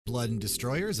Blood and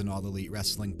Destroyers, an All Elite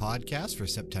Wrestling podcast for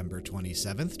September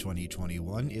 27th,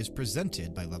 2021, is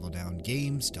presented by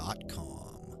LevelDownGames.com.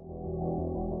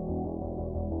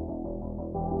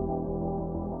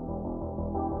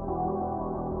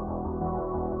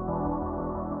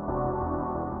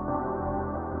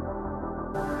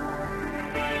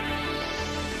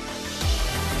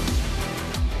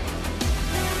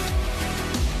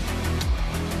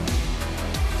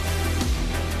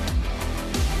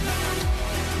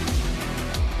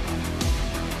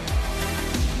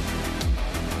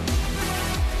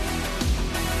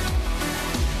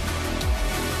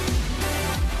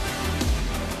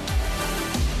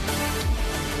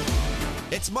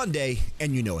 It's Monday,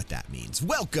 and you know what that means.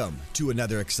 Welcome to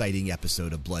another exciting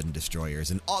episode of Blood and Destroyers,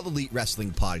 an all-elite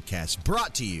wrestling podcast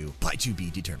brought to you by To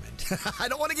Be Determined. I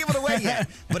don't want to give it away yet,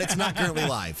 but it's not currently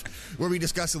live, where we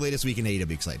discuss the latest week in AEW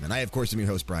excitement. I, of course, am your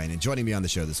host, Brian, and joining me on the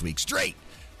show this week, straight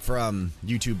from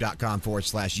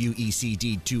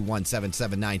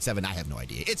youtube.com/UECD217797. I have no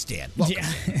idea. It's Dan. Welcome.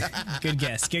 Yeah. Good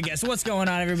guess. Good guess. What's going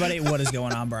on, everybody? What is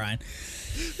going on, Brian?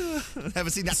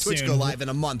 Haven't seen that Twitch go live in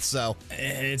a month, so.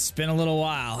 It's been a little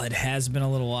while. It has been a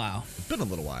little while. It's been a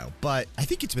little while, but I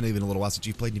think it's been even a little while since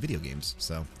you've played any video games,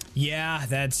 so. Yeah,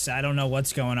 I don't know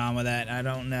what's going on with that. I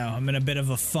don't know. I'm in a bit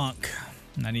of a funk.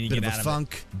 I need to get out of it. Bit of a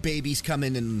funk. Baby's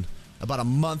coming in about a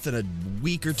month and a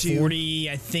week or two.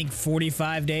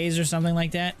 45 days or something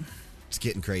like that. It's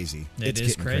getting crazy. It's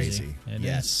getting crazy. It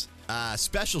yes.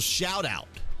 Special shout out,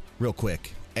 real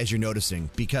quick, as you're noticing,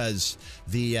 because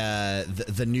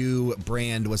the new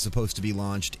brand was supposed to be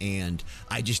launched, and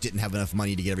I just didn't have enough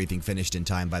money to get everything finished in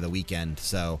time by the weekend.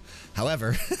 So,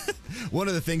 however, one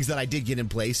of the things that I did get in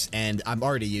place, and I'm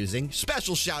already using,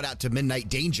 special shout out to Midnight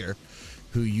Danger,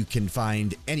 who you can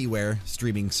find anywhere,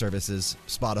 streaming services,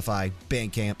 Spotify,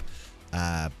 Bandcamp,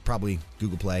 probably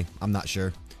Google Play, I'm not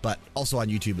sure, but also on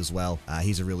YouTube as well.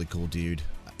 He's a really cool dude.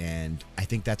 And I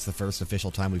think that's the first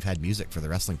official time we've had music for the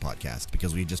wrestling podcast,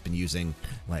 because we've just been using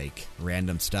like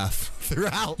random stuff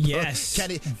throughout. Yes.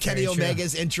 Kenny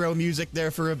Omega's intro music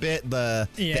there for a bit. The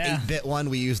 8-bit one,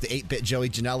 we used the 8-bit Joey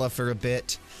Janela for a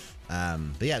bit.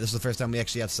 But yeah, this is the first time we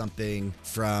actually have something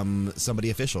from somebody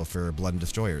official for Blood and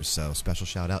Destroyers. So special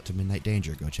shout out to Midnight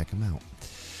Danger. Go check him out.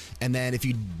 And then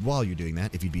while you're doing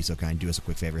that, if you'd be so kind, do us a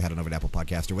quick favor, head on over to Apple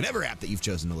Podcast or whatever app that you've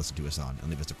chosen to listen to us on, and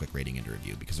leave us a quick rating and a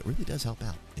review, because it really does help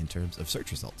out in terms of search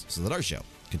results so that our show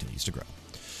continues to grow.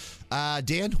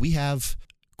 Dan, we have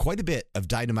quite a bit of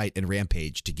Dynamite and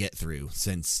Rampage to get through,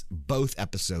 since both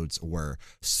episodes were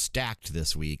stacked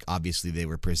this week. Obviously, they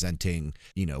were presenting,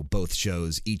 both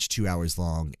shows, each 2 hours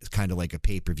long. It's kind of like a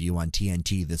pay-per-view on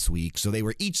TNT this week. So they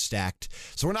were each stacked.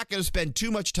 So we're not going to spend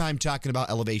too much time talking about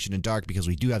Elevation and Dark, because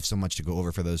we do have so much to go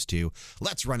over for those two.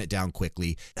 Let's run it down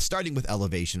quickly. Starting with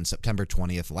Elevation, September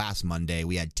 20th, last Monday,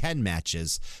 we had 10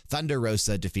 matches. Thunder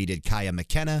Rosa defeated Kaya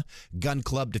McKenna. Gun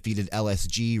Club defeated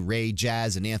LSG, Ray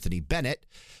Jazz, and Anthony Bennett.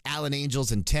 Allen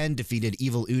Angels and 10 defeated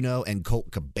Evil Uno and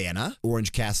Colt Cabana.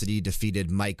 Orange Cassidy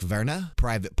defeated Mike Verna.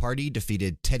 Private Party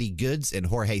defeated Teddy Goods and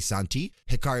Jorge Santi.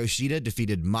 Hikaru Shida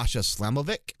defeated Masha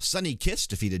Slamovic. Sonny Kiss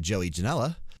defeated Joey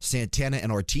Janela. Santana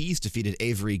and Ortiz defeated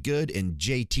Avery Good and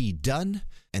JT Dunn.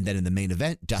 And then in the main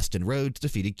event, Dustin Rhodes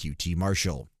defeated QT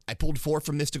Marshall. I pulled 4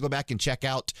 from this to go back and check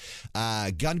out.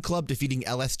 Gun Club defeating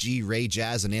LSG, Ray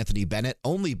Jazz, and Anthony Bennett,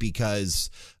 only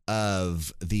because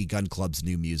of the Gun Club's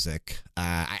new music.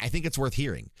 I think it's worth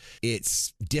hearing.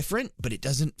 It's different, but it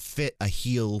doesn't fit a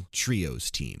heel trios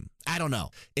team. I don't know.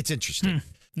 It's interesting.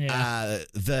 Yeah.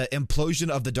 The implosion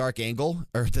of the Dark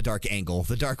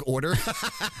Order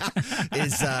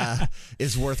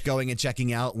is worth going and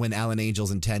checking out, when Allen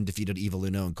Angels and 10 defeated Evil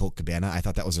Uno and Colt Cabana. I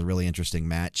thought that was a really interesting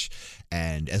match,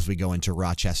 and as we go into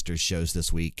Rochester's shows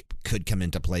this week, could come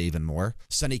into play even more.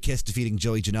 Sonny Kiss defeating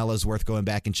Joey Janela is worth going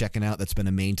back and checking out. That's been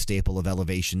a main staple of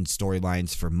Elevation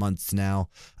storylines for months now.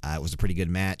 It was a pretty good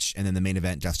match. And then the main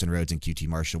event, Dustin Rhodes and QT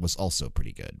Marshall, was also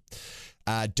pretty good.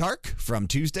 Dark from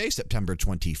Tuesday, September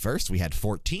 21st, we had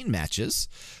 14 matches.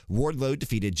 Wardlow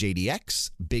defeated JDX.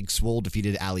 Big Swole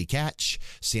defeated Ali Catch.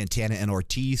 Santana and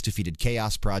Ortiz defeated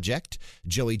Chaos Project.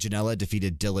 Joey Janela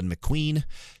defeated Dylan McQueen.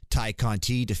 Ty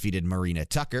Conti defeated Marina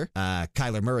Tucker.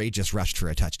 Kyler Murray just rushed for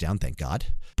a touchdown, thank God.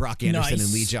 Brock Anderson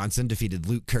and Lee Johnson defeated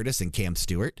Luke Curtis and Cam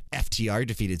Stewart. FTR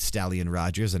defeated Stallion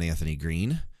Rogers and Anthony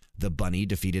Green. The Bunny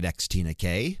defeated X-Tina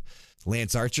K.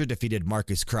 Lance Archer defeated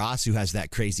Marcus Cross, who has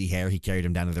that crazy hair. He carried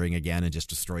him down to the ring again and just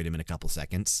destroyed him in a couple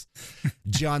seconds.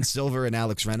 John Silver and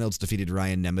Alex Reynolds defeated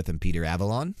Ryan Nemeth and Peter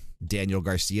Avalon. Daniel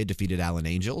Garcia defeated Allen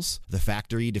Angels. The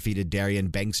Factory defeated Darian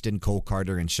Bankston, Cole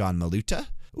Carter, and Sean Maluta.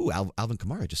 Ooh, Alvin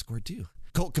Kamara just scored too.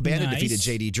 Colt Cabana defeated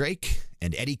JD Drake,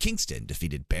 and Eddie Kingston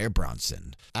defeated Bear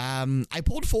Bronson. I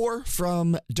pulled 4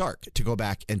 from Dark to go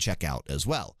back and check out as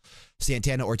well.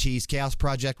 Santana Ortiz Chaos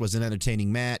Project was an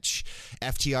entertaining match.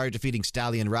 FTR defeating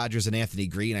Stallion Rogers and Anthony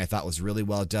Green I thought was really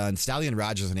well done. Stallion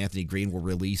Rogers and Anthony Green were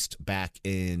released back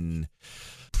in,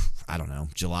 I don't know,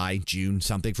 July, June,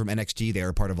 something from NXT. They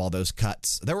were part of all those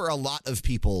cuts. There were a lot of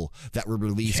people that were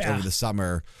released over the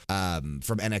summer from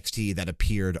NXT that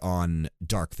appeared on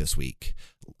Dark this week.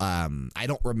 I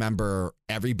don't remember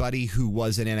everybody who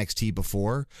was in NXT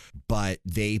before, but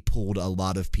they pulled a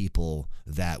lot of people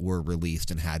that were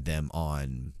released and had them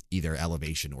on either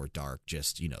Elevation or Dark,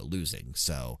 just, losing.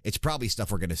 So it's probably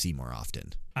stuff we're going to see more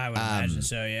often. I would imagine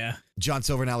so, yeah. John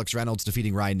Silver and Alex Reynolds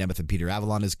defeating Ryan Nemeth and Peter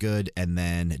Avalon is good. And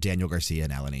then Daniel Garcia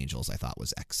and Alan Angels I thought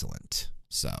was excellent.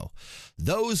 So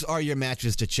those are your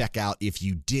matches to check out if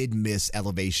you did miss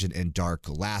Elevation and Dark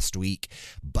last week.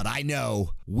 But I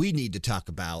know we need to talk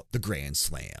about the Grand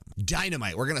Slam.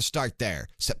 Dynamite, we're going to start there.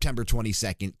 September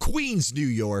 22nd, Queens, New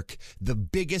York. The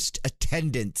biggest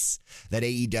attendance that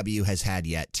AEW has had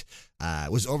yet.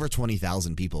 Was over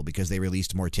 20,000 people because they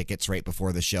released more tickets right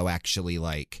before the show actually,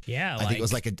 I think it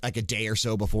was like a day or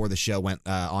so before the show went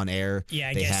on air. Yeah,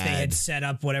 I guess they had set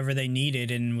up whatever they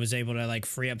needed and was able to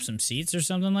free up some seats or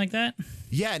something like that.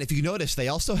 Yeah, and if you notice, they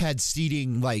also had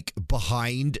seating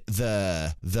behind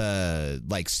the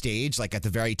stage, at the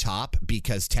very top,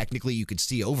 because technically you could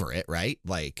see over it, right?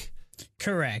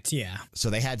 Correct, yeah.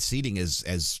 So they had seating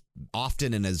as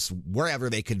often and as wherever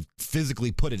they could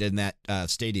physically put it in that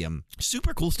stadium.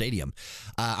 Super cool stadium.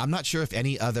 I'm not sure if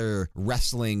any other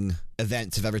wrestling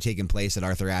events have ever taken place at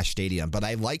Arthur Ashe Stadium, but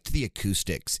I liked the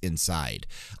acoustics inside.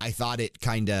 I thought it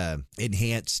kind of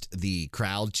enhanced the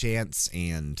crowd chants,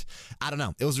 and I don't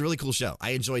know. It was a really cool show.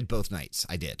 I enjoyed both nights.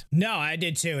 I did. No, I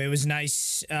did too. It was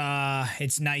nice.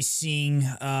 It's nice seeing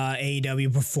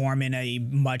AEW perform in a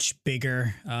much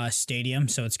bigger stadium,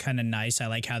 so it's kind of nice. I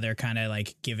like how they're kind of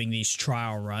giving these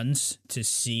trial runs to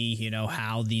see,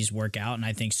 how these work out, and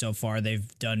I think so far they've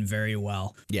done very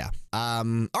well. Yeah.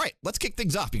 All right, let's kick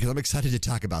things off because I'm excited to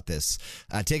talk about this.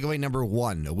 Takeaway number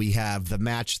 1, we have the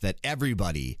match that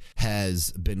everybody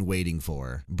has been waiting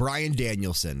for. Bryan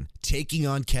Danielson taking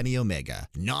on Kenny Omega.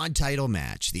 Non-title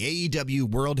match. The AEW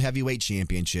World Heavyweight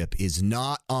Championship is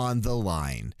not on the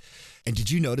line. And did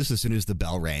you notice as soon as the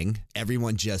bell rang,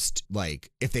 everyone just,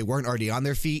 if they weren't already on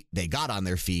their feet, they got on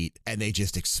their feet and they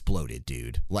just exploded,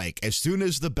 dude. As soon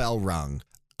as the bell rung,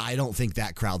 I don't think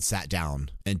that crowd sat down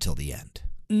until the end.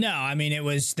 No, I mean, they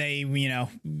were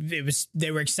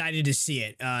excited to see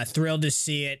it, thrilled to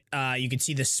see it. You could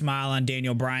see the smile on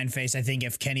Daniel Bryan's face. I think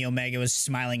if Kenny Omega was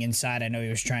smiling inside, I know he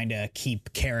was trying to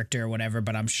keep character or whatever,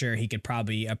 but I'm sure he could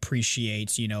probably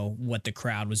appreciate, what the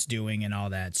crowd was doing and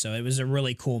all that. So it was a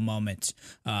really cool moment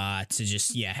to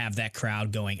just, have that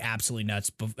crowd going absolutely nuts.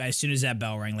 But as soon as that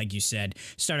bell rang, like you said,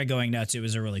 started going nuts, it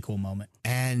was a really cool moment.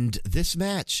 And this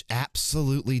match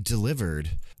absolutely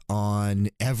delivered on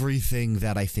everything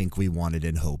that I think we wanted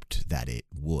and hoped that it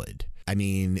would. I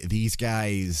mean, these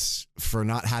guys, for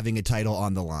not having a title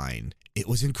on the line, it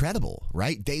was incredible,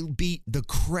 right? They beat the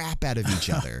crap out of each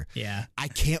other. Yeah. I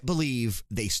can't believe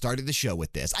they started the show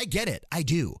with this. I get it. I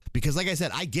do. Because like I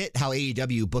said, I get how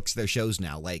AEW books their shows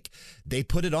now. They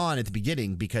put it on at the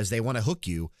beginning because they want to hook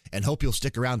you and hope you'll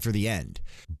stick around for the end.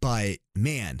 But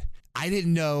man, I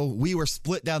didn't know we were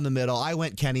split down the middle. I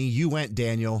went Kenny, you went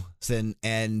Danielson,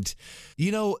 and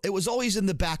it was always in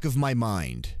the back of my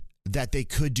mind that they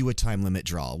could do a time limit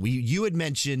draw. You had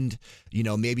mentioned,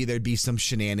 maybe there'd be some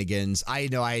shenanigans. I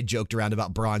know I had joked around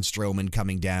about Braun Strowman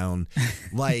coming down.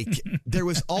 There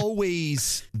was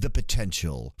always the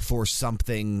potential for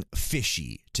something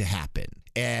fishy to happen.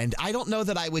 And I don't know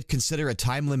that I would consider a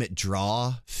time limit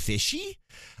draw fishy.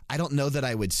 I don't know that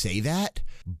I would say that.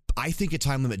 I think a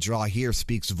time limit draw here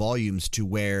speaks volumes to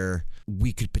where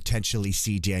we could potentially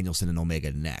see Danielson and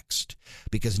Omega next.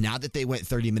 Because now that they went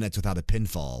 30 minutes without a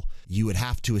pinfall, you would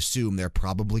have to assume they're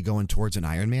probably going towards an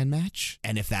Iron Man match.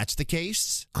 And if that's the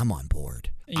case, I'm on board.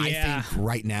 Yeah. I think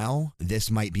right now, this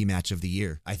might be match of the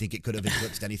year. I think it could have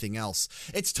eclipsed anything else.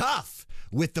 It's tough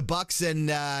with the Bucks and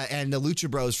the Lucha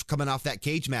Bros coming off that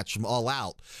cage match from All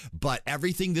Out. But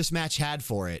everything this match had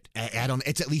for it,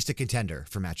 it's at least a contender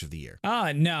for match of the year.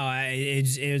 Oh, no,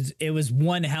 it was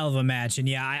one hell of a match. And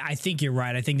yeah, I think you're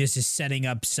right. I think this is setting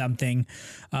up something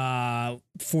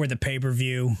for the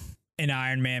pay-per-view. An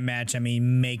Iron Man match,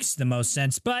 makes the most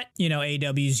sense. But,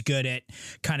 AEW's good at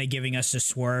kind of giving us a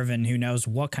swerve, and who knows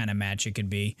what kind of match it could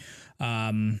be.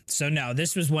 So, no,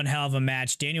 this was one hell of a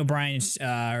match.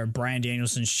 Bryan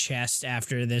Danielson's chest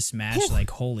after this match,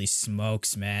 holy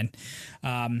smokes, man.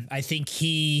 I think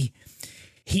he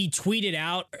he tweeted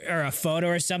out or a photo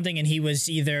or something, and he was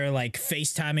either like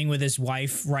FaceTiming with his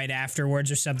wife right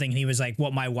afterwards or something. And he was like,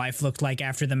 what my wife looked like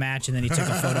after the match. And then he took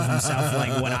a photo of himself,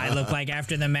 like what I looked like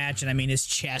after the match. And I mean, his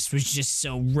chest was just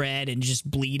so red and just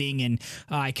bleeding. And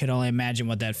I could only imagine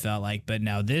what that felt like. But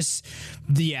no, this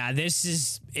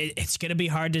is, it's going to be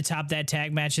hard to top that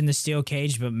tag match in the steel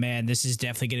cage. But man, this is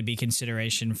definitely going to be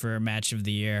consideration for match of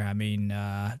the year. I mean,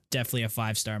 definitely a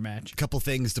 5-star match. A couple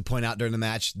things to point out during the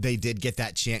match. They did get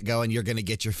that chant going. You're going to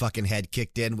get your fucking head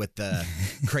kicked in with the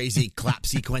crazy clap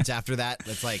sequence after that.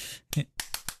 That's like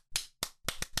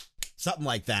something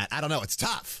like that. I don't know. It's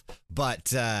tough,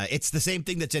 but it's the same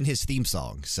thing that's in his theme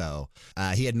song. So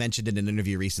he had mentioned in an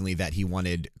interview recently that he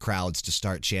wanted crowds to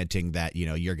start chanting that, you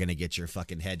know, you're going to get your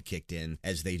fucking head kicked in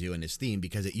as they do in his theme,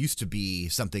 because it used to be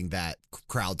something that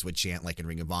crowds would chant like in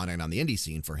Ring of Honor and on the indie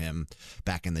scene for him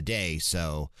back in the day.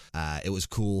 So it was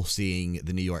cool seeing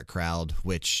the New York crowd,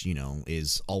 which, you know,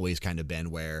 is always kind of been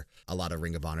where a lot of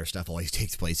Ring of Honor stuff always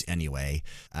takes place anyway.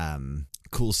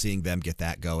 Cool seeing them get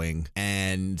that going.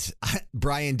 And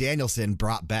Bryan Danielson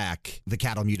brought back the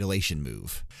cattle mutilation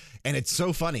move. And it's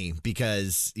so funny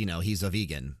because, you know, he's a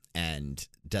vegan and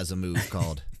does a move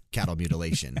called cattle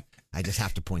mutilation. I just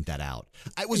have to point that out.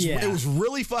 It was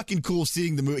really fucking cool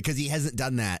seeing the move because he hasn't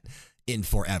done that in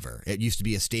forever. It used to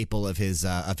be a staple of his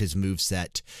move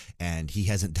set, and he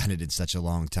hasn't done it in such a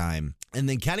long time. And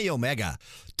then Kenny Omega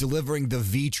delivering the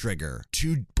V trigger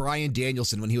to Bryan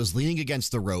Danielson when he was leaning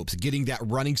against the ropes, getting that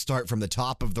running start from the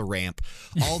top of the ramp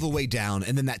all the way down,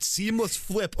 and then that seamless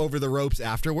flip over the ropes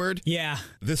afterward. Yeah.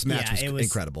 This match was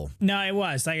incredible. No, it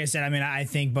was. Like I said, I mean, I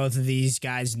think both of these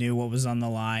guys knew what was on the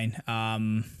line.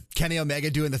 Kenny Omega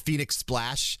doing the Phoenix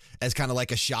Splash as kind of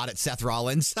like a shot at Seth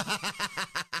Rollins.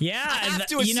 Yeah. I have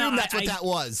to assume that's what that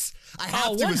was. I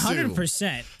have to 100%.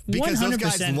 Assume. Because those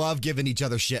guys love giving each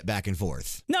other shit back and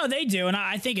forth. No, they do. And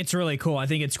I think it's really cool. I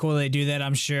think it's cool they do that.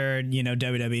 I'm sure, you know,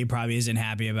 WWE probably isn't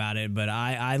happy about it, but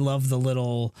I love the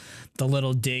little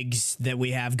digs that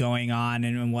we have going on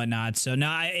and whatnot. So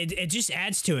no, it just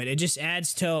adds to it. It just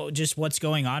adds to just what's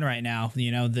going on right now.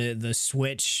 You know, the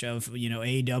switch of, you know,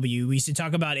 AEW. We used to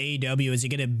talk about AEW. Is it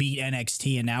going to beat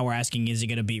NXT? And now we're asking, is it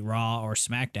going to beat Raw or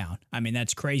SmackDown? I mean,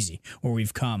 that's crazy where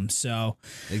we've come. So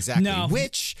exactly. No.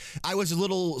 Which I was a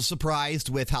little surprised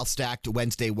with how stacked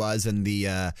Wednesday was and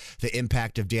the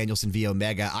impact of Danielson v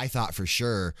Omega. I thought for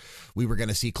sure we were going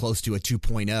to see close to a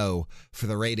 2.0 for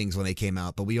the ratings when they came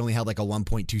out, but we only had like a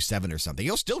 1.27 or something.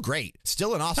 It was still great.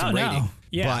 Still an awesome rating.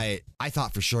 Yeah. But I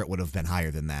thought for sure it would have been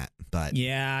higher than that. But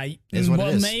yeah, is what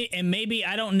it is. And maybe,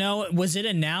 I don't know, was it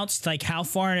announced, like how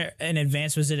far in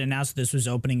advance was it announced this was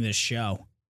opening this show?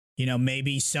 You know,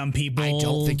 maybe some people... I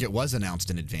don't think it was announced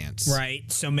in advance. Right.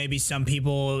 So maybe some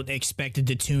people expected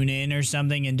to tune in or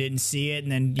something and didn't see it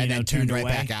and then, turned turned right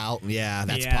away. back out. Yeah,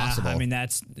 that's possible. I mean,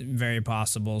 that's very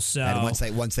possible. So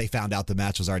and once they found out the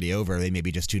match was already over, they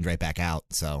maybe just tuned right back out.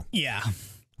 So yeah.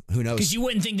 Who knows? Because you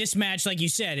wouldn't think this match, like you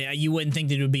said, you wouldn't think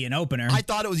that it would be an opener. I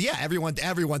thought it was, everyone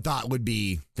thought it would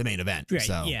be the main event. Right,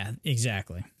 so. Yeah,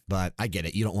 exactly. But I get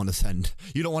it. You don't want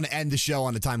to end the show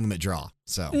on a time limit draw.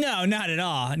 So no, not at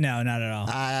all. No, not at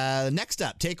all. Next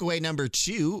up, takeaway number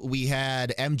 2, we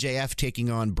had MJF taking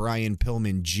on Brian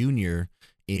Pillman Jr.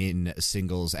 in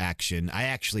singles action. I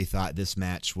actually thought this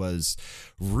match was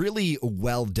really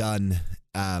well done.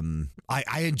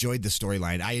 I enjoyed the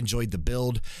storyline. I enjoyed the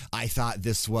build. I thought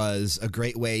this was a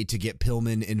great way to get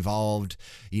Pillman involved,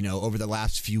 you know, over the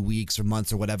last few weeks or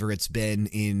months or whatever it's been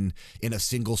in a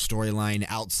single storyline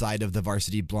outside of the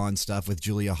Varsity Blonde stuff with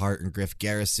Julia Hart and Griff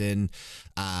Garrison.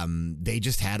 They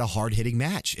just had a hard-hitting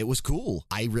match. It was cool.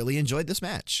 I really enjoyed this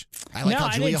match. I like how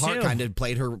Julia Hart kind of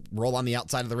played her role on the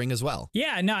outside of the ring as well.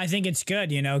 Yeah, no, I think it's good,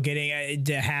 you know, getting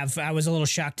to have... I was a little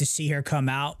shocked to see her come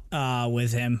out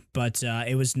with him, but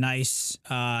it was nice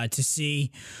to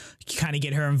see, kind of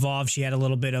get her involved. She had a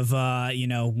little bit of,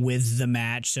 with the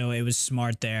match, so it was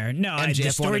smart there. No, MJF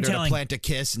the storytelling... wanted her to plant a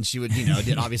kiss, and she would,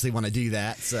 did obviously want to do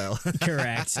that, so...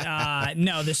 Correct.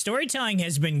 No, the storytelling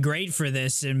has been great for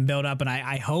this and build up, and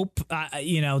I hope,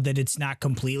 that it's not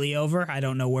completely over. I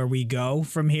don't know where we go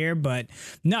from here, but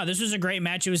no, this was a great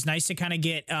match. It was nice to kind of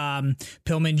get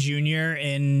Pillman Jr.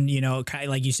 in, kind of,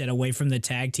 like you said, away from the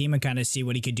tag team and kind of see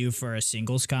what he could do for a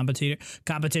singles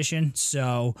competition.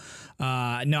 So,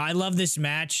 no, I love this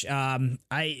match.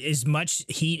 As much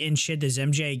heat and shit as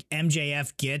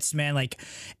MJF gets, man, like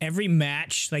every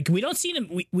match, like we don't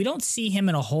see him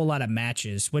in a whole lot of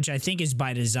matches, which I think is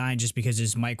by design just because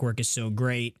his mic work is so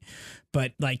great.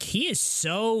 But like he is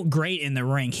so great in the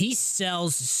ring. He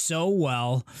sells so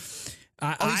well.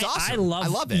 He's awesome. I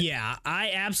love it. Yeah,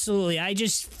 I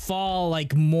just fall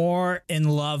like more in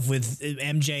love with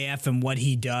MJF and what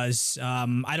he does.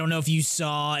 I don't know if you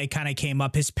saw, it kind of came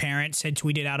up. His parents had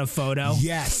tweeted out a photo.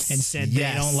 Yes. And said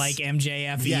they don't like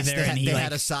MJF either. They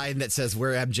had a sign that says,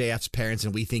 "We're MJF's parents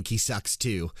and we think he sucks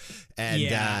too."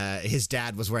 And his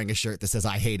dad was wearing a shirt that says,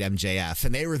 "I hate MJF."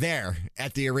 And they were there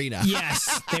at the arena.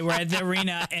 Yes, they were at the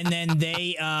arena. And then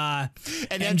they... and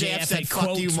MJF said,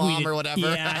 "Fuck you, mom," or whatever.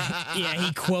 Yeah,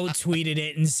 he quote tweeted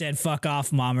it and said, "Fuck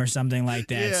off, mom," or something like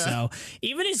that. Yeah. So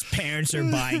even his parents are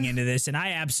buying into this, and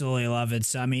I absolutely love it.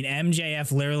 So, I mean,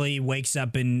 MJF literally wakes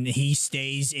up and he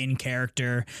stays in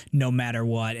character no matter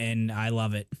what, and I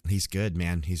love it. He's good,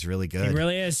 man. He's really good. He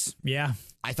really is. Yeah.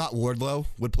 I thought Wardlow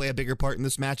would play a bigger part in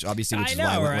this match, obviously, which is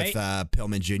why I went with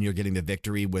Pillman Jr. getting the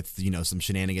victory with, some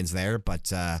shenanigans there,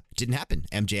 but didn't happen.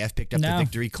 MJF picked up the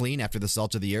victory clean after the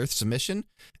Salt of the Earth submission,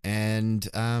 and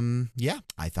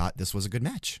I thought this was a good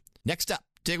match. Next up,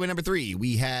 takeaway number 3,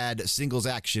 we had singles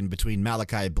action between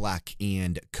Malachi Black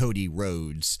and Cody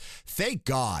Rhodes. Thank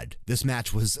God this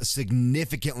match was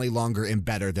significantly longer and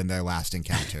better than their last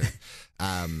encounter.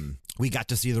 We got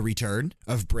to see the return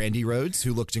of Brandy Rhodes,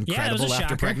 who looked incredible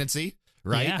after pregnancy.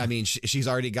 Right? Yeah. I mean, she's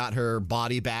already got her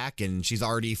body back and she's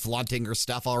already flaunting her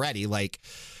stuff already. Like,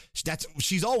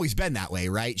 she's always been that way,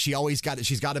 right? She's got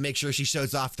to make sure she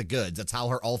shows off the goods. That's how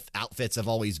her outfits have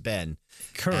always been.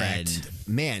 Correct. And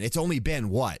man, it's only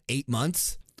been 8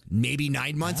 months? Maybe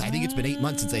 9 months? I think it's been 8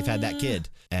 months since they've had that kid.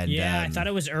 And I thought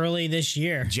it was early this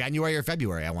year. January or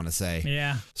February, I want to say.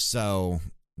 Yeah. So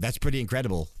that's pretty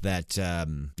incredible that,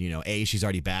 A, she's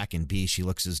already back, and B, she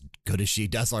looks as good as she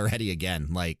does already again.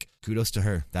 Like, kudos to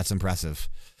her. That's impressive.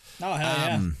 Oh, hell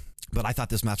yeah. But I thought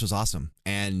this match was awesome.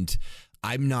 And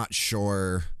I'm not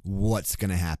sure what's going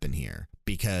to happen here,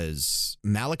 because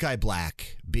Malachi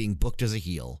Black being booked as a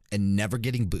heel and never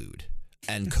getting booed,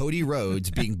 and Cody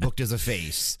Rhodes being booked as a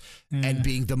face and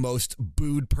being the most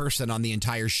booed person on the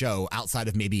entire show outside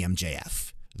of maybe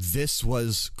MJF. This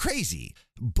was crazy.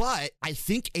 But I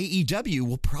think AEW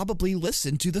will probably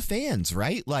listen to the fans,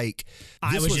 right? Like,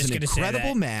 this was an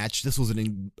incredible match. This was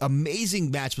an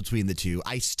amazing match between the two.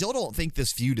 I still don't think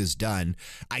this feud is done.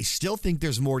 I still think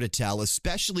there's more to tell,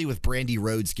 especially with Brandy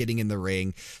Rhodes getting in the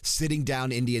ring, sitting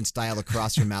down Indian style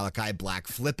across from Malachi Black,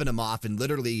 flipping him off and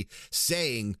literally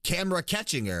saying, camera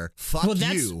catching her, "Fuck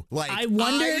you." Like, I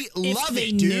wonder if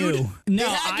they knew. No,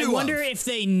 I wonder if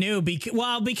they knew.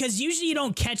 Because usually you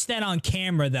don't catch that on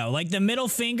camera, though. Like, the middle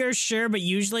finger, sure, but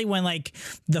usually when like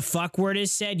the fuck word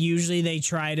is said, usually they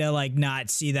try to like not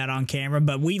see that on camera.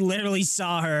 But we literally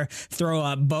saw her throw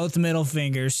up both middle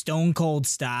fingers, Stone Cold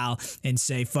style, and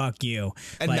say "fuck you."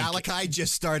 And like, Malachi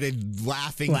just started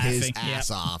laughing his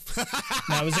ass off.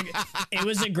 It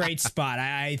was a great spot.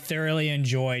 I thoroughly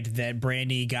enjoyed that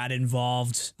Brandy got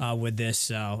involved with this.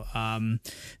 So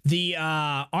the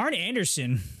Arn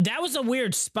Anderson, that was a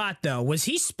weird spot though. Was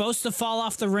he supposed to fall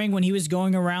off the ring when he was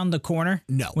going around the corner?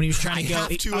 No. When he was trying to go.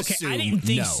 Assume, I didn't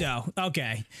think no. so.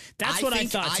 Okay. That's what I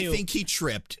thought too. I think he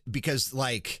tripped because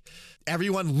like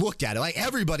everyone looked at it. Like,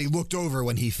 everybody looked over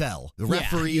when he fell. The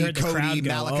referee, Cody,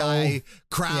 Malachi,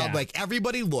 crowd, like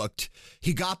everybody looked.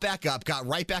 He got back up, got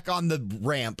right back on the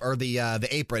ramp or the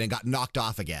apron and got knocked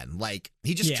off again. Like,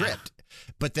 he just tripped.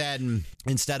 But then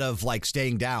instead of like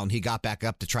staying down, he got back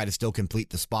up to try to still complete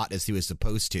the spot as he was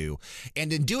supposed to.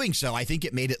 And in doing so, I think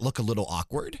it made it look a little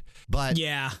awkward. But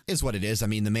is what it is. I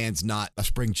mean, the man's not a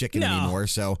spring chicken anymore.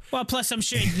 So plus, I'm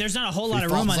sure there's not a whole lot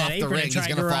of room on that apron to try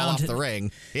to go around. He's going to fall off the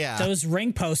ring. Yeah, those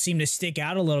ring posts seem to stick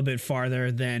out a little bit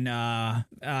farther than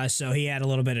so he had a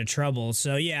little bit of trouble.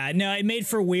 So it made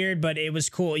for weird, but it was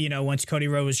cool. You know, once Cody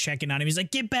Rhodes was checking on him, he's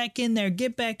like, "Get back in there,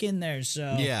 get back in there."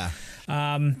 So it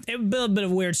was a bit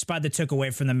of a weird spot that took away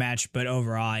from the match, but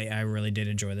overall, I really did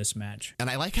enjoy this match. And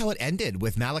I like how it ended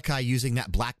with Malachi using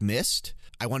that black mist.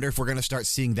 I wonder if we're going to start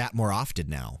seeing that more often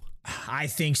now. I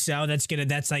think so.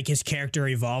 That's like his character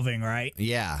evolving, right?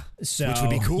 Yeah. So, which would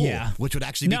be cool. Yeah. Which would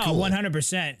actually be cool. No,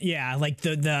 100%. Yeah. Like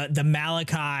the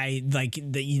Malachi, like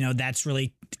that's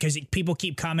really, because people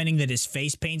keep commenting that his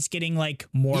face paint's getting like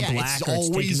more black, or it's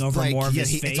taking over more of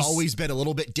his face. It's always been a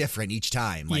little bit different each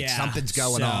time. Like something's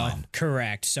going on.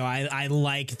 Correct. So I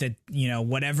like that,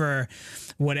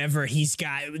 whatever he's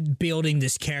got building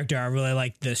this character. I really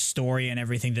like the story and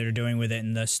everything that they're doing with it,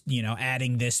 and this,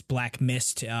 adding this black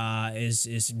mist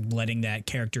is letting that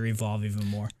character evolve even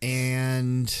more.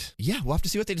 And we'll have to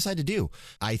see what they decide to do.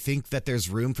 I think that there's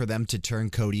room for them to turn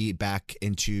Cody back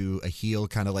into a heel,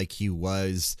 kind of like he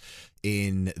was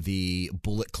in the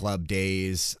Bullet Club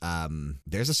days.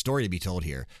 There's a story to be told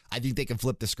here. I think they can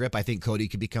flip the script. I think Cody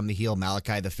could become the heel,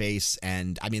 Malachi the face,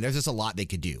 and I mean, there's just a lot they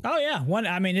could do. Oh yeah,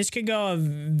 this could go a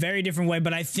very different way,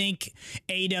 but I think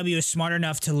AEW is smart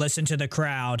enough to listen to the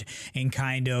crowd and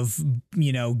kind of,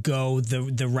 go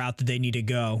the route that they need to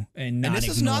go, and this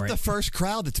is not the first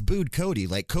crowd that's booed Cody.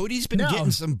 Like, Cody's been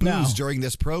getting some boos during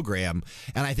this program,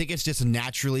 and I think it's just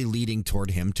naturally leading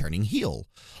toward him turning heel.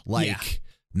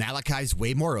 Malachi's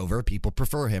way more over. People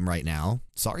prefer him right now.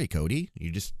 Sorry, Cody.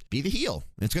 You just be the heel.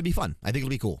 It's going to be fun. I think it'll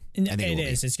be cool. It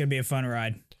is. It's going to be a fun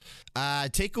ride.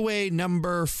 Takeaway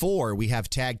number 4, we have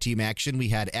tag team action. We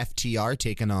had FTR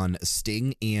taking on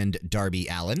Sting and Darby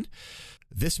Allin.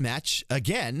 This match,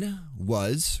 again,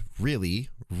 was really,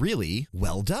 really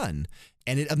well done.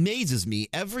 And it amazes me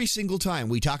every single time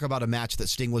we talk about a match that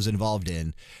Sting was involved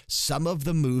in, some of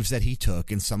the moves that he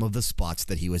took and some of the spots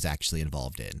that he was actually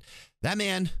involved in. That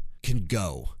man can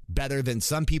go better than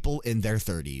some people in their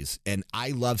 30s, and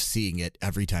I love seeing it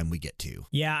every time we get to.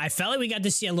 Yeah, I felt like we got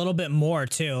to see a little bit more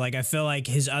too. Like, I feel like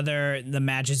the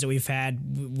matches that we've had,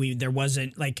 there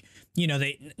wasn't like,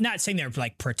 they, not saying they're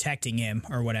like protecting him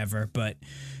or whatever, but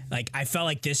like, I felt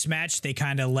like this match, they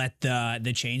kind of let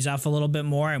the chains off a little bit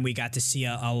more, and we got to see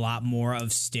a lot more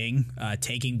of Sting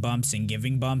taking bumps and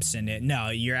giving bumps. And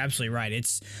you're absolutely right.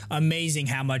 It's amazing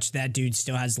how much that dude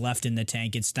still has left in the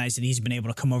tank. It's nice that he's been able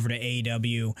to come over to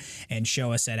AEW and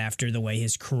show us that after the way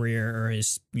his career or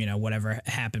his, whatever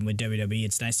happened with WWE.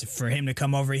 It's nice for him to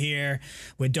come over here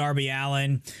with Darby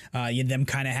Allin. Them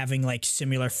kind of having like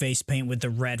similar face paint with the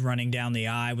red running down the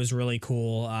eye was really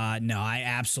cool. I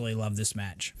absolutely love this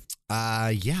match.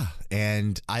 Yeah,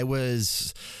 and I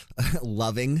was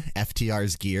loving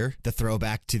FTR's gear, the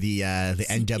throwback to the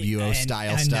NWO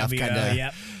style stuff, kind of.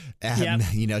 Yep.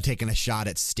 Taking a shot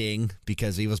at Sting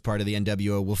because he was part of the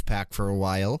NWO Wolfpack for a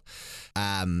while.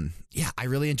 I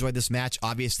really enjoyed this match.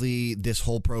 Obviously, this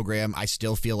whole program I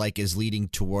still feel like is leading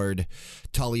toward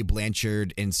Tully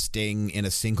Blanchard and Sting in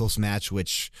a singles match,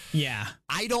 which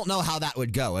I don't know how that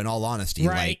would go, in all honesty.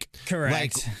 Right,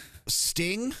 correct.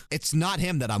 Sting, it's not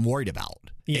him that I'm worried about.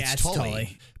 Yeah, it's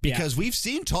Tully. Because we've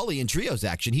seen Tully in trios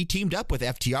action. He teamed up with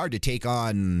FTR to take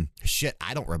on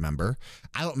I don't remember.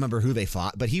 I don't remember who they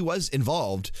fought, but he was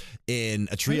involved in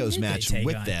a trios match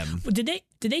with them. Did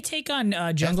they take on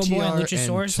Jungle Boy and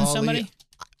Luchasaurus and somebody?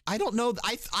 I don't know.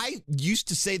 I used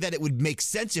to say that it would make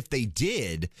sense if they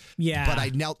did. Yeah. But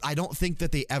I don't think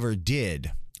that they ever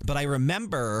did. But I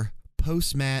remember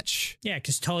post-match. Yeah,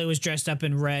 because Tully was dressed up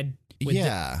in red.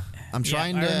 I'm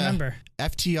trying to remember.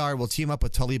 FTR will team up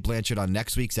with Tully Blanchard on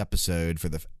next week's episode for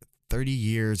the 30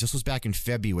 years. This was back in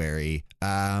February.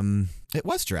 It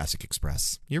was Jurassic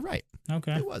Express. You're right.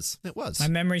 Okay. It was. My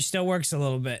memory still works a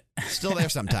little bit. Still there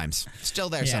sometimes.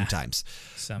 Sometimes.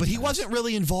 But he wasn't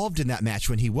really involved in that match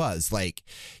when he was. Like,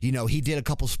 he did a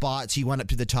couple spots. He went up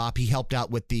to the top. He helped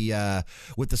out with the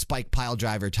spike pile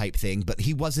driver type thing, but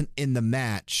he wasn't in the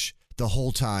match the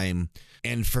whole time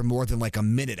and for more than like a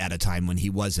minute at a time when he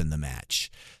was in the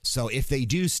match. So if they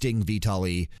do Sting v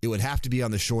Tully, it would have to be on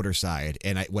the shorter side,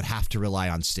 and I would have to rely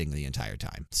on Sting the entire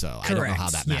time. So correct. I don't know how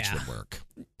that match would work.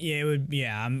 Yeah, it would.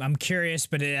 Yeah, I'm curious,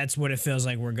 but that's what it feels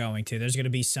like we're going to. There's going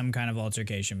to be some kind of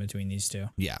altercation between these two.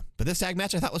 Yeah, but this tag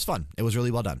match I thought was fun. It was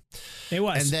really well done. It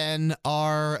was. And then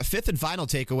our fifth and final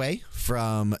takeaway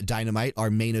from Dynamite, our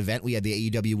main event, we had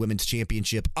the AEW Women's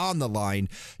Championship on the line.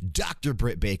 Dr.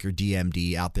 Britt Baker,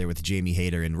 DMD, out there with Jamie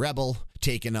Hayter and Rebel,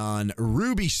 taking on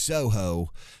Ruby Soho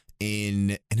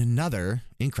in another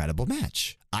incredible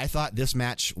match. I thought this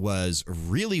match was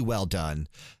really well done.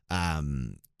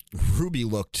 Ruby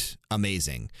looked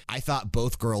amazing. I thought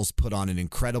both girls put on an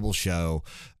incredible show.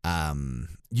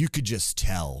 You could just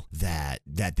tell that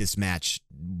this match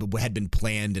had been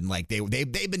planned, and like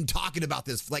they've been talking about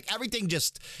this. Like everything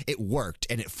it worked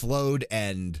and it flowed,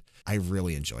 and I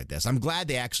really enjoyed this. I'm glad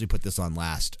they actually put this on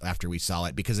last after we saw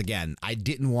it, because again, I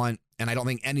didn't want, and I don't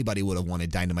think anybody would have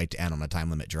wanted Dynamite to end on a time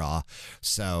limit draw.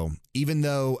 So even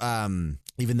though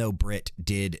Britt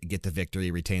did get the victory,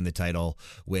 retain the title,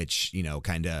 which,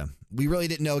 we really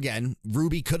didn't know. Again,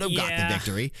 Ruby could have got the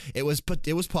victory. It was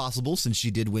possible, since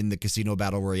she did win the Casino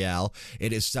Battle Royale.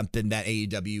 It is something that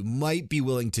AEW might be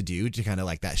willing to do to kind of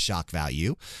like that shock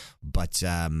value. But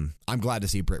I'm glad to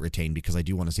see Britt retain, because I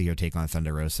do want to see her take on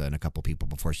Thunder Rosa and a couple people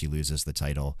before she loses the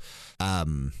title.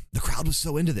 The crowd was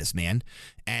so into this, man.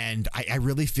 And I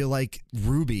really feel like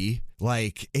Ruby,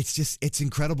 like, it's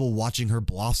incredible watching her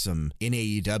blossom in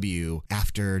AEW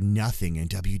after nothing in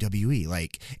WWE.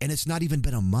 Like, and it's not even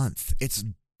been a month. It's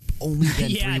only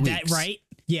been 3 weeks. Right?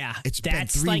 Yeah, it's been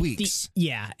 3 weeks.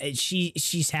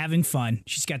 She's having fun.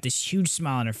 She's got this huge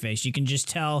smile on her face. You can just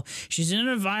tell she's in an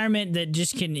environment that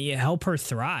just can help her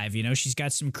thrive. You know, she's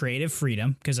got some creative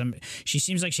freedom because she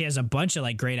seems like she has a bunch of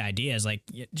like great ideas. Like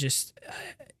just.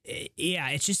 Yeah,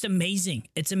 it's just amazing.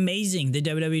 It's amazing the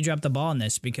WWE dropped the ball on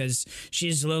this because she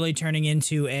is literally turning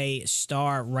into a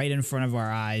star right in front of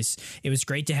our eyes. It was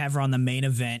great to have her on the main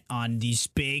event on these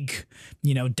big,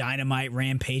 Dynamite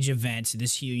Rampage events.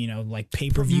 This, like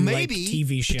pay-per-view like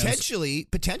TV shows.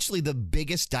 Potentially the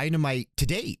biggest Dynamite to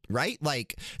date, right?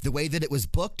 Like the way that it was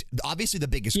booked, obviously the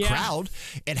biggest crowd.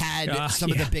 It had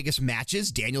some of the biggest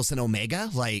matches, Danielson Omega,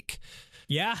 like.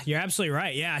 Yeah, you're absolutely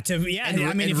right. Yeah,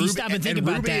 if you stop and think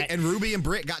about that, and Ruby and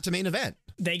Britt got to main event.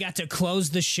 They got to close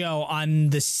the show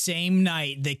on the same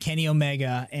night that Kenny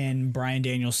Omega and Bryan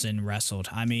Danielson wrestled.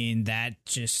 I mean, that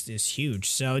just is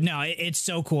huge. So, no, it's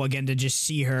so cool, again, to just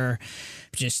see her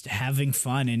just having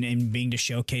fun and being to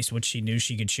showcase what she knew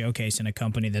she could showcase in a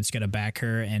company that's going to back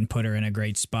her and put her in a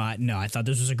great spot. No, I thought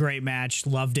this was a great match.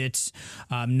 Loved it.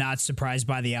 Not surprised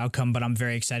by the outcome, but I'm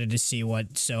very excited to see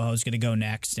what Soho's going to go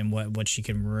next and what she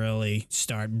can really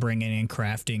start bringing and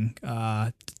crafting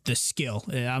the skill.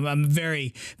 I'm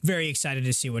very, very excited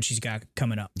to see what she's got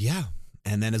coming up. Yeah.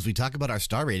 And then as we talk about our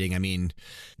star rating, I mean,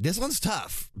 this one's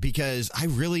tough because I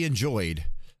really enjoyed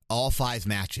all 5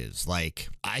 matches. Like,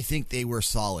 I think they were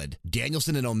solid.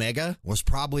 Danielson and Omega was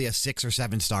probably a 6 or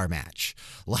 7 star match.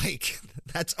 Like,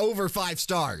 that's over 5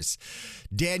 stars.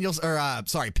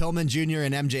 Pillman Jr.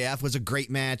 and MJF was a great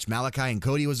match. Malachi and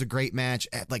Cody was a great match.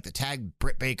 Like the tag,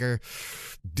 Britt Baker.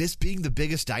 This being the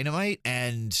biggest Dynamite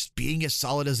and being as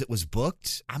solid as it was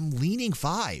booked, I'm leaning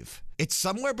 5. It's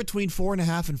somewhere between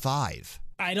 4.5 and 5.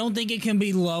 I don't think it can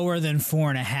be lower than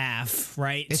 4.5,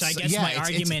 right? So I guess my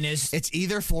argument is it's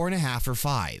either 4.5 or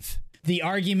 5. The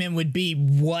argument would be,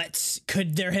 what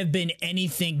could there have been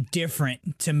anything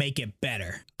different to make it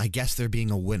better? I guess there being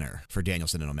a winner for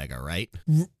Danielson and Omega, right?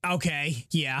 Okay.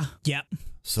 Yeah. Yep.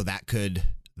 So that could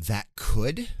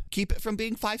keep it from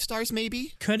being 5 stars,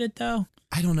 maybe? Could it though?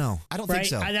 I don't know. I don't think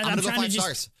so. I'm going to go 5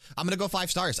 stars. I'm going to go 5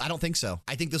 stars. I don't think so.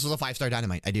 I think this was a 5-star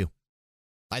Dynamite. I do.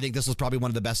 I think this was probably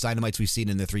one of the best Dynamites we've seen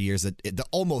in the 3 years, the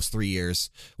almost 3 years.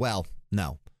 Well,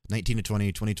 no, 19 to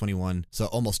 20, 2021. So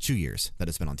almost 2 years that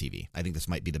it's been on TV. I think this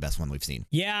might be the best one we've seen.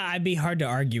 Yeah, I'd be hard to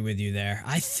argue with you there.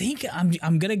 I think I'm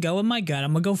going to go with my gut.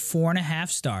 I'm going to go 4.5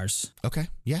 stars. Okay.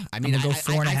 Yeah. I mean, I'm going to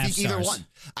go 4.5 stars. I think either one.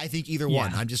 I think either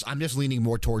one. I'm just leaning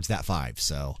more towards that 5.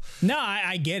 So. No,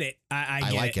 I get it.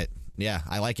 I like it. Yeah,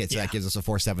 I like it. So that gives us a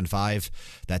 4.75.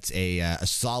 That's a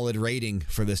solid rating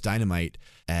for this Dynamite.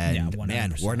 And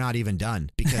man, we're not even done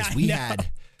because we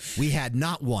had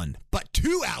not 1 but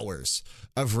 2 hours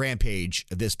of Rampage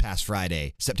this past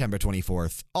Friday, September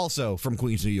 24th. Also from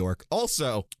Queens, New York.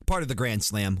 Also part of the Grand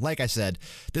Slam. Like I said,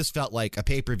 this felt like a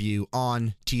pay-per-view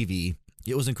on TV.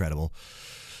 It was incredible.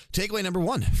 Takeaway number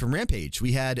 1 from Rampage,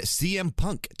 we had CM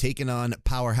Punk taking on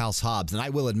Powerhouse Hobbs. And I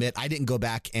will admit, I didn't go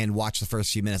back and watch the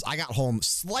first few minutes. I got home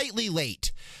slightly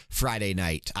late Friday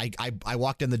night. I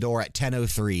walked in the door at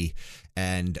 10:03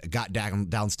 and got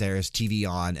downstairs, TV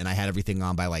on, and I had everything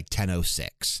on by like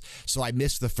 10:06. So I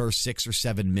missed the first 6 or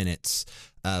 7 minutes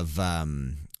of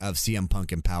CM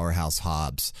Punk and Powerhouse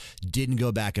Hobbs. Didn't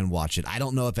go back and watch it. I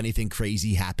don't know if anything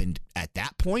crazy happened at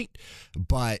that point,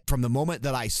 but from the moment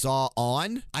that I saw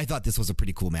on, I thought this was a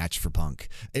pretty cool match for Punk.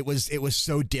 It was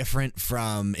so different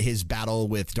from his battle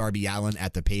with Darby Allin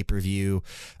at the pay-per-view.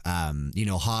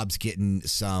 Hobbs getting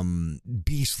some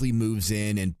beastly moves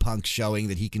in and Punk showing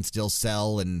that he can still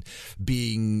sell and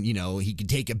being, he can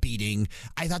take a beating.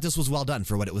 I thought this was well done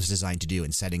for what it was designed to do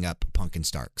in setting up Punk and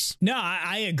Starks. No,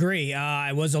 I agree.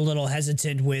 I was a little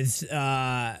hesitant with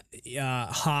Hobbs,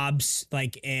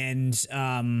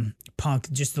 and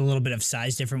Punk, just a little bit of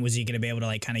size different. Was he going to be able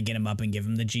to kind of get him up and give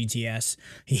him the GTS?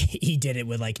 He did it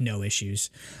with no issues.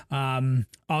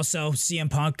 Also, CM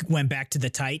Punk went back to the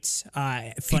tights.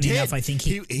 Funny enough, I think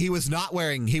he was not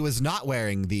wearing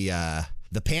the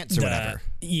pants or whatever.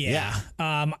 Yeah.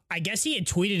 I guess he had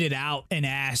tweeted it out and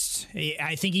asked.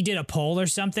 I think he did a poll or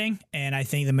something, and I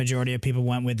think the majority of people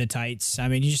went with the tights. I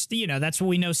mean, that's what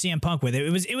we know CM Punk with.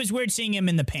 It was weird seeing him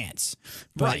in the pants,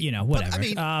 but right. Whatever.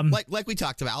 But, I mean, like we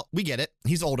talked about, we get it.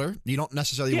 He's older. You don't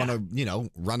necessarily want to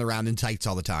run around in tights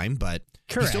all the time, but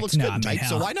Correct. He still looks good and tight,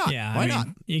 so why not? Yeah, why not?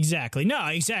 Exactly. No,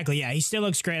 exactly. Yeah, he still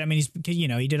looks great. I mean,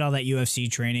 he did all that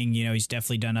UFC training. He's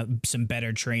definitely done some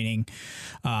better training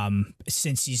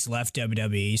since he's left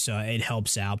WWE, so it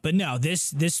helps out. But no,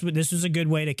 this was a good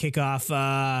way to kick off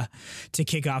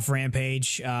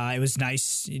Rampage. It was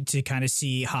nice to kind of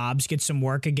see Hobbs get some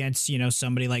work against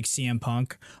somebody like CM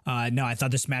Punk. No, I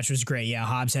thought this match was great. Yeah,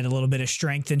 Hobbs had a little bit of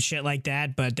strength and shit like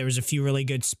that, but there was a few really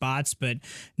good spots. But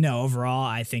no, overall,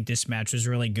 I think this match was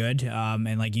really good.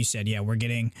 And like you said, yeah, we're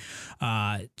getting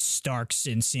Starks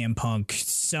and CM Punk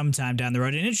sometime down the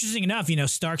road. And interesting enough,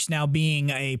 Starks now being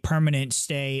a permanent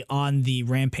stay on the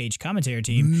Rampage commentary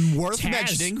team. Worth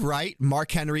mentioning, right?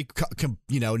 Mark Henry,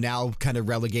 now kind of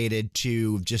relegated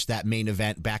to just that main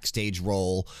event backstage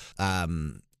role.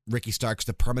 Ricky Starks,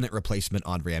 the permanent replacement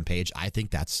on Rampage. I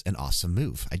think that's an awesome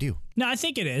move. I do. No, I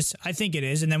think it is.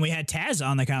 And then we had Taz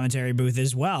on the commentary booth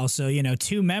as well. So,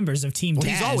 two members of Team Taz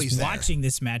he's always watching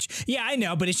this match. Yeah, I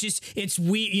know, but it's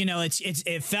weird.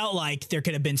 It felt like there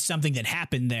could have been something that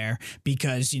happened there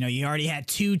because, you already had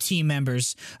two team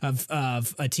members of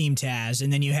a Team Taz,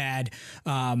 and then you had,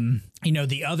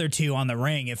 the other two on the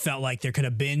ring. It felt like there could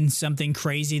have been something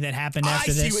crazy that happened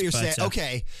after this. I see what you're saying.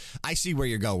 Okay. I see where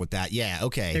you're going with that. Yeah.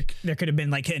 Okay. There could have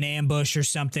been like an ambush or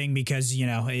something because,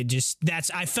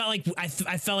 I felt like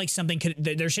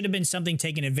there should have been something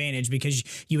taken advantage because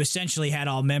you essentially had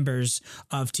all members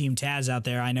of Team Taz out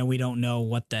there. I know we don't know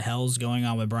what the hell's going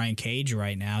on with Brian Cage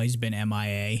right now. He's been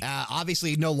MIA.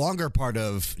 Obviously no longer part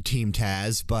of Team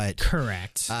Taz, but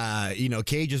correct.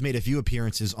 Cage has made a few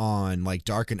appearances on like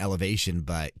Dark and Elevation,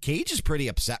 but Cage is pretty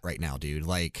upset right now, dude.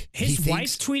 Like his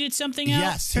wife tweeted something out.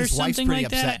 Yes, his wife's pretty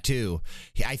upset too.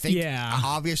 I think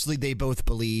obviously they both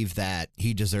believe that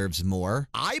he deserves more.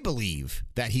 I believe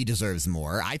that he deserves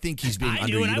more. I think he's being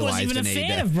underutilized. I wasn't even a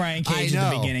fan of Brian Cage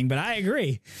at the beginning, but I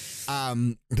agree.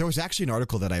 There was actually an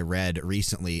article that I read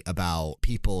recently about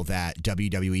people that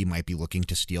WWE might be looking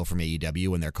to steal from AEW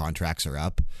when their contracts are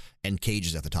up, and Cage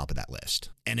is at the top of that list.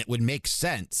 And it would make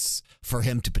sense for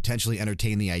him to potentially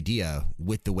entertain the idea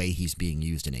with the way he's being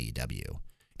used in AEW.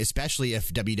 Especially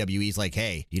if WWE's like,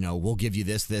 hey, we'll give you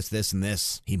this, and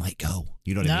this. He might go.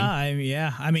 You know what I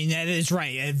mean? I mean, that is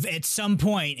right. At some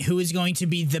point, who is going to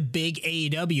be the big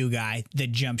AEW guy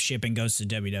that jumps ship and goes to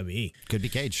WWE? Could be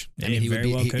Cage. I mean,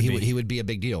 he would be a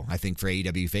big deal, I think, for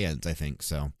AEW fans, I think.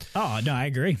 So. Oh, no, I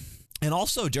agree. And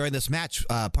also during this match,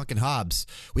 Punk and Hobbs,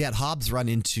 we had Hobbs run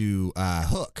into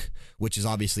Hook, which is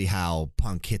obviously how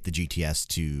Punk hit the GTS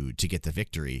to get the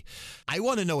victory. I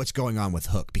want to know what's going on with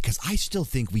Hook because I still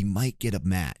think we might get a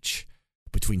match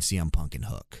between CM Punk and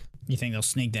Hook. You think they'll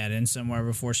sneak that in somewhere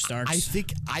before Starks?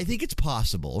 I think it's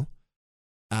possible.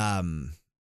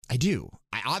 I do.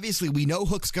 Obviously, we know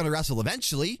Hook's going to wrestle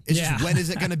eventually. It's just when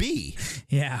is it going to be?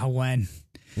 Yeah, when?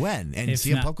 When? And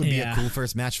CM Punk would be a cool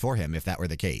first match for him if that were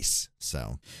the case.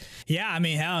 So, yeah, I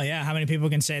mean, hell yeah. How many people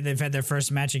can say they've had their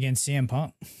first match against CM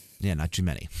Punk? Yeah, not too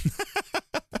many.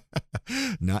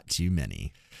 Not too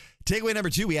many. Takeaway number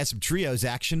 2, we had some trios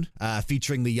action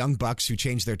featuring the Young Bucks who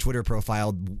changed their Twitter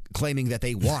profile claiming that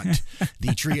they want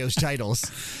the trios titles.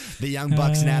 The Young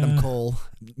Bucks and Adam Cole,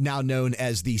 now known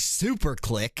as the Super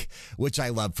Click, which I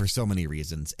love for so many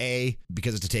reasons. A,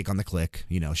 because it's a take on the Click.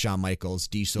 Shawn Michaels,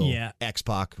 Diesel,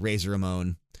 X-Pac, Razor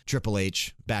Ramon, Triple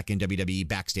H back in WWE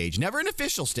backstage. Never an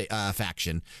official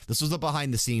faction. This was a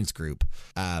behind-the-scenes group.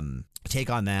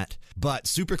 Take on that. But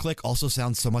Super Click also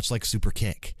sounds so much like Super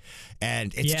Kick.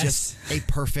 And it's just a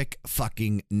perfect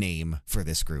fucking name for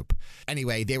this group.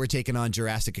 Anyway, they were taking on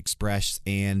Jurassic Express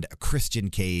and Christian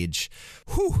Cage.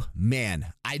 Whew, man.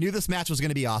 I knew this match was going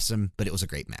to be awesome, but it was a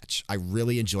great match. I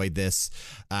really enjoyed this.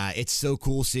 It's so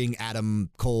cool seeing Adam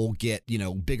Cole get,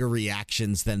 bigger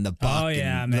reactions than the Buck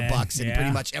the Bucks and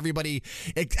pretty much everybody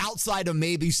outside of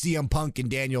maybe CM Punk and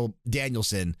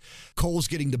Danielson. Cole's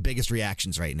getting the biggest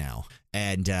reactions right now.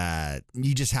 And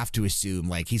you just have to assume,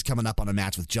 like, he's coming up on a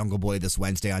match with Jungle Boy this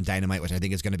Wednesday on Dynamite, which I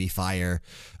think is going to be fire.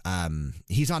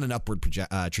 He's on an upward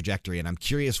trajectory, and I'm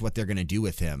curious what they're going to do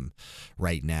with him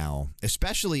right now,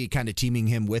 especially kind of teaming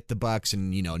him with the Bucks.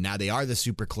 And, now they are the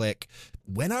Super Click.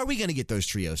 When are we going to get those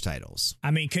trios titles?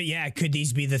 I mean, could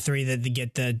these be the three that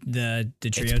get the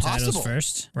trio titles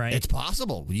first? Right? It's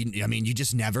possible. You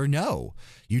just never know.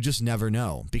 You just never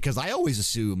know. Because I always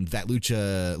assumed that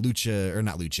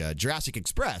Jurassic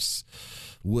Express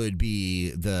would be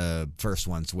the first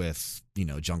ones with,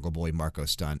 Jungle Boy, Marco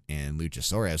Stunt, and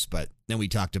Luchasaurus. But then we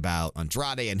talked about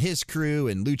Andrade and his crew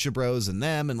and Lucha Bros and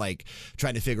them and like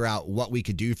trying to figure out what we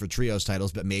could do for trios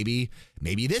titles. But maybe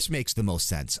this makes the most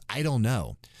sense. I don't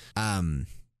know.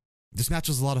 this match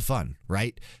was a lot of fun,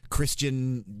 right?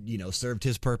 Christian, served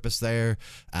his purpose there.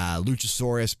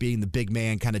 Luchasaurus being the big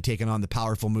man, kind of taking on the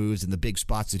powerful moves and the big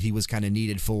spots that he was kind of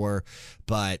needed for.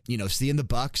 But, seeing the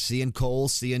Bucks, seeing Cole,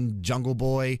 seeing Jungle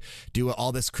Boy do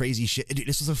all this crazy shit.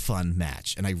 This was a fun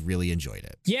match, and I really enjoyed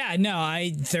it. Yeah, no,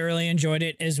 I thoroughly enjoyed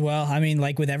it as well. I mean,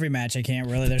 like with every match, I can't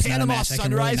really. There's Panama not a match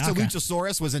Sunrise I can really to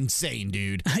Luchasaurus was insane,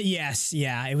 dude. Yes,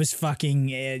 yeah, it was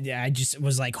fucking. I just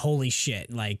was like, holy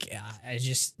shit! Like,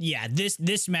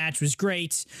 this match was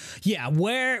great. Yeah,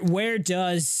 where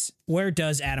does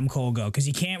Adam Cole go? Because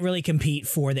he can't really compete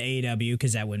for the AEW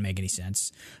because that wouldn't make any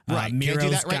sense. Right, Miro's can't do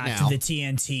that right got now. the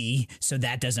TNT, so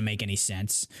that doesn't make any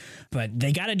sense. But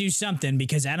they got to do something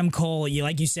because Adam Cole,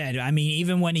 like you said, I mean,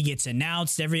 even when he gets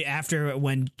announced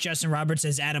when Justin Roberts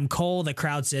says Adam Cole, the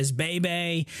crowd says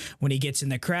baby. When he gets in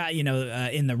the crowd,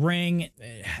 in the ring,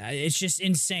 it's just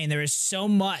insane. There is so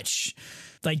much.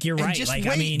 Like, you're right. Just like,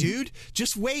 wait, I mean, dude.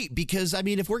 Just wait, because I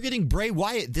mean, if we're getting Bray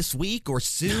Wyatt this week or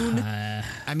soon,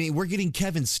 I mean, we're getting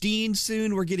Kevin Steen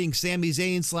soon. We're getting Sami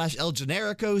Zayn / El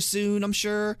Generico soon. I'm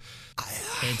sure.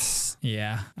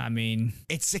 I mean,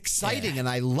 it's exciting and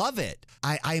I love it.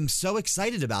 I am so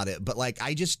excited about it, but like,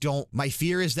 I just don't. My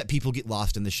fear is that people get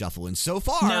lost in the shuffle, and so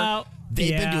far,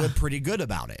 they've been doing pretty good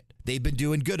about it. They've been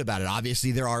doing good about it.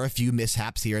 Obviously, there are a few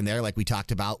mishaps here and there, like we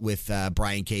talked about with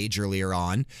Brian Cage earlier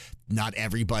on. Not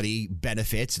everybody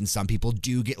benefits, and some people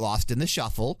do get lost in the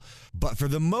shuffle. But for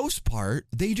the most part,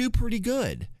 they do pretty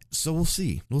good. So we'll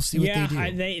see. We'll see what they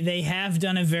do. They have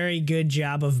done a very good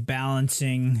job of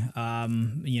balancing,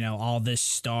 all this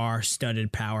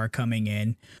star-studded power coming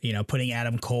in. Putting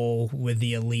Adam Cole with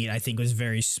the Elite, I think, was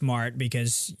very smart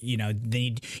because you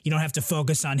don't have to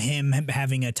focus on him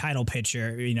having a title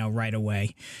picture, right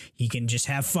away. He can just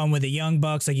have fun with the Young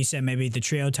Bucks, like you said. Maybe the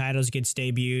trio titles gets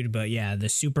debuted, but yeah, the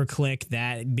Super Click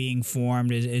that being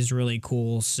formed is really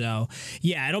cool. So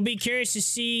yeah, it'll be curious to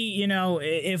see,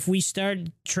 if we start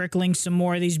trickling some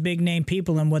more of these big name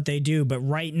people and what they do. But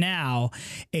right now,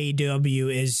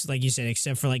 AEW is, like you said,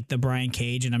 except for like the Brian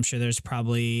Cage, and I'm sure there's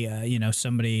probably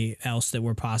somebody else that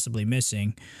we're possibly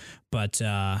missing. But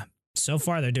so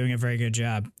far, they're doing a very good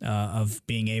job of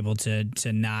being able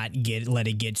to not let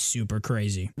it get super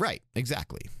crazy. Right,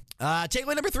 exactly.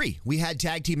 Takeaway number 3, we had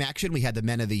tag team action. We had the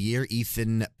Men of the Year,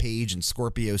 Ethan Page and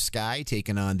Scorpio Sky,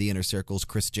 taking on the Inner Circle's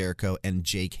Chris Jericho and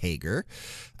Jake Hager.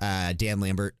 Dan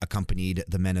Lambert accompanied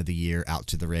the Men of the Year out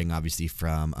to the ring, obviously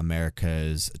from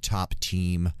America's Top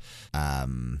Team.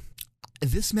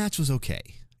 This match was okay.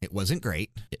 It wasn't great.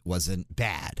 It wasn't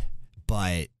bad,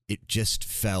 but it just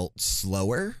felt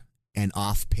slower and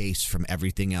off pace from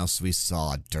everything else we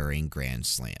saw during Grand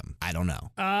Slam. I don't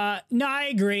know. No, I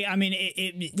agree. I mean,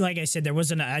 it like I said, there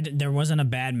wasn't a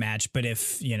bad match, but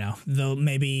if though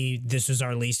maybe this was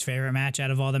our least favorite match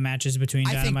out of all the matches between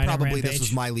Dynamite and Rampage. I think probably this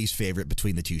was my least favorite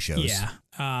between the two shows. Yeah.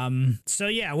 So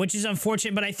yeah, which is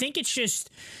unfortunate, but I think it's just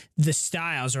the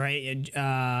styles, right?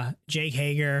 Jake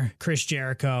Hager, Chris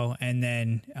Jericho, and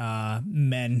then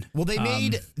men. Well,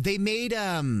 they made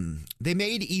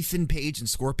Ethan Page and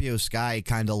Scorpio Sky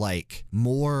kind of like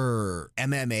more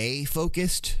MMA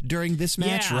focused during this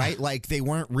match, right? Like they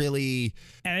weren't really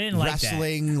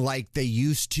wrestling like they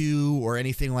used to or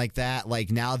anything like that.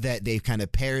 Like now that they've kind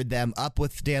of paired them up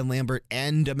with Dan Lambert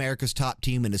and America's Top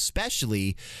Team, and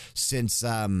especially since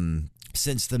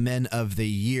the Men of the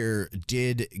Year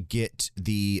did get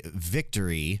the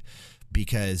victory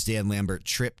because Dan Lambert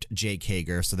tripped Jake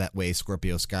Hager, so that way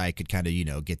Scorpio Sky could kind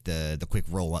of, get the quick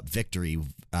roll-up victory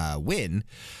win.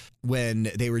 When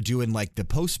they were doing like the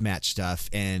post-match stuff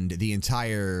and the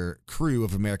entire crew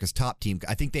of America's Top Team,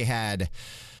 I think they had...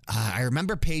 I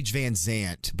remember Paige Van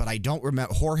Zant, but I don't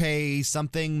remember Jorge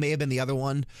something may have been the other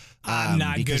one. I'm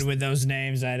not good with those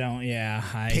names. I don't. Yeah,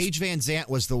 Paige Van Zant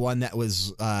was the one that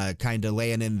was kind of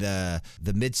laying in the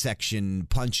midsection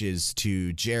punches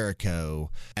to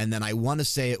Jericho, and then I want to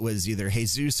say it was either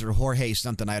Jesus or Jorge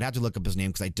something. I'd have to look up his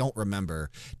name because I don't remember.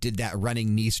 Did that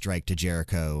running knee strike to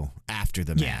Jericho after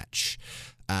the match?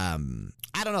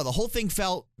 I don't know. The whole thing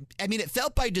felt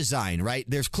by design, right?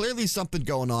 There's clearly something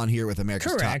going on here with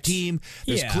America's Top Team.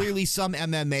 There's clearly some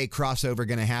MMA crossover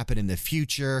going to happen in the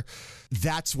future.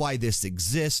 That's why this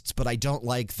exists, but I don't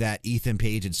like that Ethan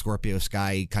Page and Scorpio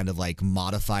Sky kind of like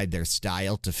modified their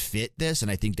style to fit this, and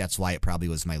I think that's why it probably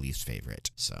was my least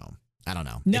favorite. So I don't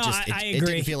know. No, I agree. It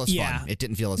didn't feel as fun. It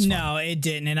didn't feel as fun. No, it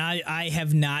didn't. And I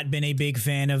have not been a big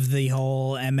fan of the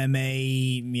whole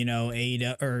MMA,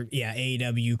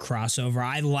 AEW crossover.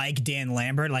 I like Dan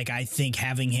Lambert. Like, I think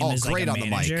having him as like a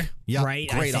manager, yep, right?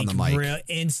 Great I on think the mic. Real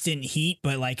instant heat,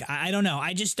 but like, I don't know.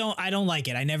 I don't like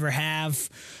it. I never have.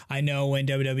 I know when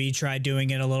WWE tried doing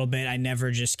it a little bit, I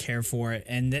never just care for it.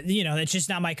 And that's just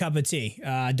not my cup of tea.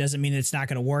 Doesn't mean it's not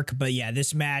going to work. But yeah,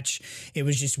 this match, it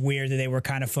was just weird that they were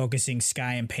kind of focusing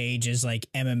Sky and Paige as like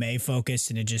MMA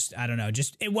focused, and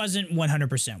it wasn't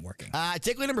 100% working.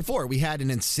 Takeaway number 4, we had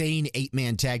an insane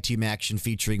 8-man tag team action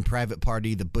featuring Private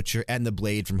Party, The Butcher, and The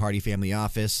Blade from Hardy Family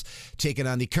Office, taking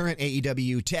on the current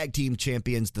AEW tag team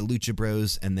champions, the Lucha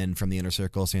Bros, and then from the Inner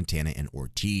Circle, Santana and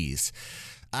Ortiz.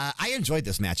 I enjoyed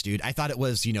this match, dude. I thought it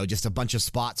was, just a bunch of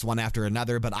spots one after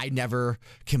another, but I never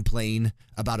complain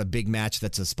about a big match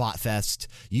that's a spot fest.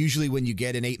 Usually when you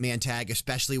get an 8-man tag,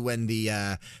 especially when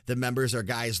the members are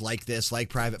guys like this, like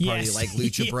Private Party, yes. like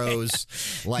Lucha Bros,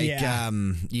 like, yeah.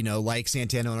 like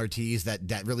Santana and Ortiz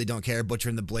that really don't care. Butcher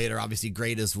and the Blade are obviously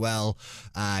great as well.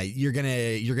 You're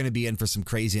gonna be in for some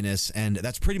craziness, and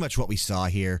that's pretty much what we saw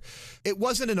here. It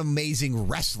wasn't an amazing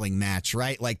wrestling match,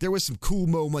 right? Like, there was some cool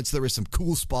moments, there were some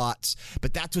cool spots,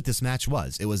 but that's what this match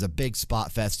was. It was a big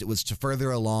spot fest. It was to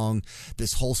further along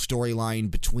this whole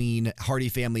storyline between Hardy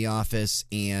Family Office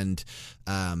and,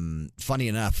 funny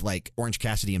enough, like Orange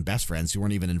Cassidy and Best Friends, who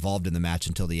weren't even involved in the match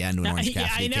until the end when Orange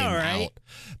Cassidy came out.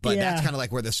 But that's kind of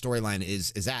like where the storyline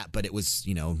is at. But it was,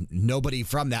 nobody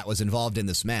from that was involved in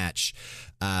this match.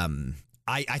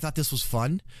 I thought this was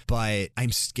fun, but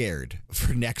I'm scared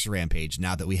for next Rampage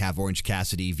now that we have Orange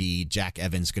Cassidy v. Jack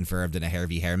Evans confirmed in a hair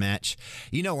v. hair match.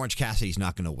 Orange Cassidy's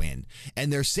not going to win.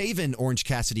 And they're saving Orange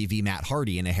Cassidy v. Matt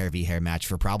Hardy in a hair v. hair match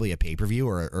for probably a pay-per-view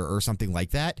or something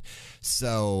like that.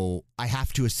 So I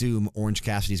have to assume Orange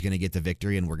Cassidy's going to get the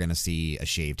victory, and we're going to see a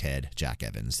shaved head Jack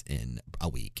Evans in a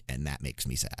week, and that makes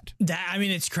me sad.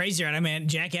 It's crazy, right? I mean,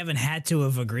 Jack Evans had to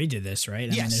have agreed to this, right?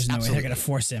 I mean, there's no way they're going to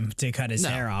force him to cut his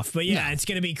hair off. But yeah, it's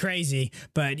going to be crazy.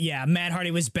 But yeah, Matt Hardy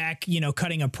was back,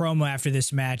 cutting a promo after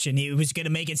this match, and he was going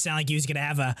to make it sound like he was going to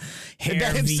have a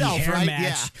hair v. hair right? match.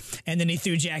 Yeah. And then he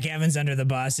threw Jack Evans under the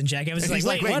bus, and Jack Evans is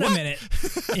like, wait, what a minute.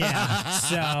 Yeah.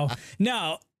 So,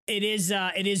 no. It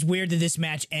is weird that this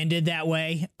match ended that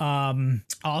way.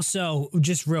 Also,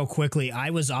 just real quickly, I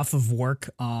was off of work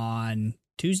on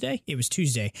Tuesday. It was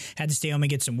Tuesday. Had to stay home and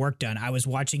get some work done. I was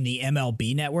watching the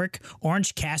MLB Network.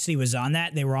 Orange Cassidy was on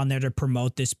that. They were on there to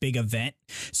promote this big event.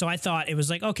 So I thought it was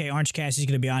like, okay, Orange Cassidy's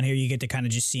going to be on here. You get to kind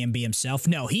of just see him be himself.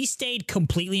 No, he stayed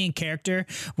completely in character.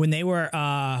 When they were,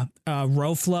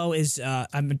 Roflo is, I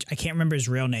can't remember his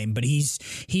real name, but he's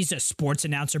a sports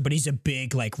announcer, but he's a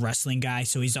big like wrestling guy.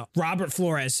 So he's Robert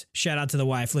Flores. Shout out to the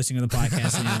wife listening to the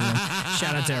podcast.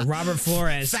 Shout out to Robert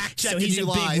Flores. So he's a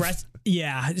big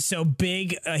yeah, so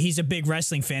big. He's a big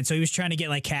wrestling fan, so he was trying to get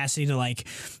like Cassidy to like,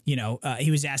 he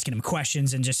was asking him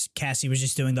questions, and just Cassidy was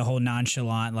just doing the whole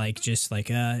nonchalant, like just like,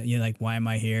 you're like, why am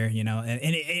I here? And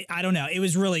I don't know. It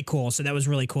was really cool. So that was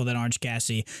really cool that Orange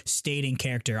Cassidy stayed in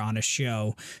character on a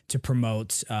show to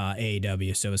promote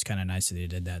AEW. So it was kind of nice that he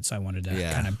did that. So I wanted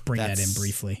to kind of bring that in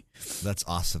briefly. That's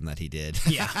awesome that he did.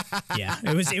 Yeah.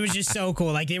 It was just so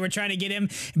cool. Like they were trying to get him,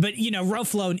 but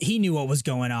Roflo, he knew what was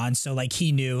going on. So like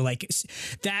he knew like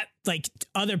that, like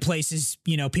other places,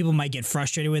 people might get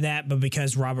frustrated with that, but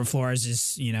because Robert Flores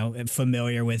is,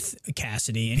 familiar with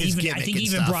Cassidy, and I think he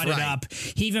even brought it up.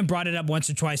 He even brought it up once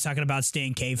or twice talking about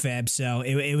staying kayfabe. So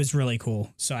it was really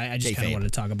cool. So I just kind of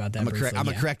wanted to talk about that. I'm going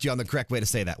to correct you on the correct way to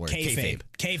say that word. Kayfabe.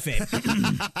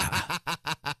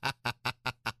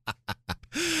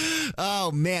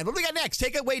 Oh, man. What do we got next?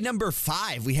 Takeaway number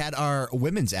 5. We had our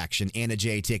women's action. Anna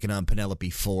Jay taking on Penelope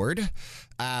Ford.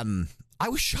 I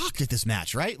was shocked at this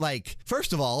match, right? Like,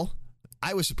 first of all,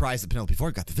 I was surprised that Penelope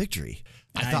Ford got the victory.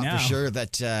 I thought for sure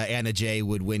that Anna Jay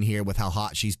would win here with how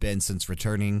hot she's been since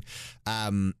returning.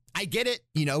 I get it,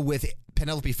 with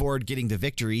Penelope Ford getting the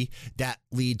victory, that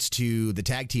leads to the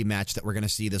tag team match that we're going to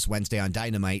see this Wednesday on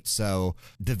Dynamite. So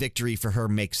the victory for her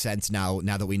makes sense now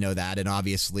that we know that. And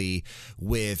obviously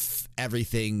with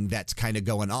everything that's kind of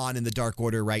going on in the Dark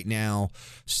Order right now.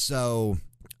 So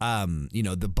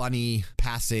the bunny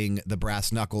passing the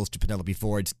brass knuckles to Penelope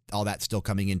Ford, all that's still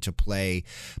coming into play.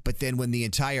 But then when the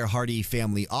entire Hardy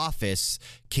Family Office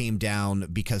came down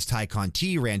because Ty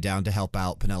Conti ran down to help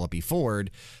out Penelope Ford.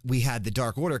 We had the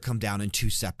Dark Order come down in 2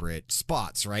 separate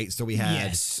spots, right? So we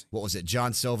had, what was it?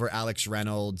 John Silver, Alex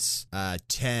Reynolds,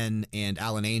 10, and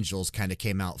Alan Angels kind of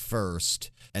came out first.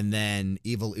 And then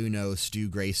Evil Uno, Stu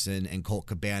Grayson, and Colt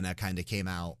Cabana kind of came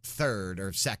out third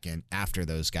or second after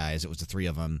those guys. It was the 3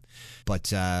 of them. But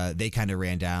they kind of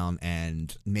ran down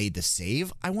and made the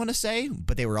save, I want to say.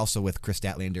 But they were also with Chris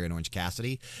Statlander and Orange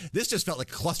Cassidy. This just felt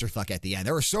like a clusterfuck at the end.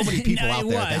 There were so many people out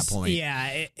there at that point.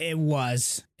 Yeah, it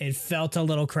was. It felt a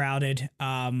little crowded.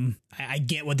 I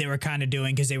get what they were kind of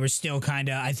doing because they were still kind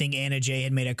of, I think Anna Jay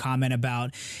had made a comment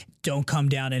about, don't come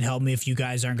down and help me if you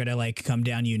guys aren't going to like come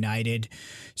down united.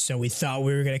 So we thought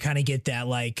we were going to kind of get that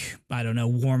like, I don't know,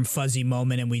 warm fuzzy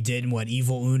moment. And we did. And what,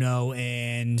 Evil Uno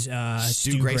and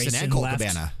Stu Grayson and Colt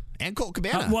Cabana. And Colt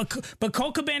Cabana. But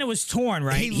Colt Cabana was torn,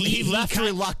 right? He left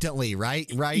reluctantly, right?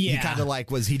 Yeah. He kind of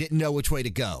like he didn't know which way to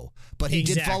go. But he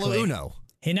did follow Uno.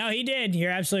 No, he did.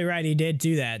 You're absolutely right. He did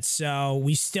do that. So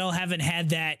we still haven't had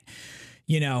that,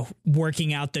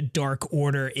 working out the Dark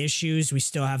Order issues. We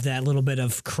still have that little bit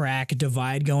of crack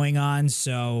divide going on.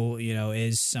 So,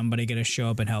 is somebody going to show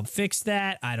up and help fix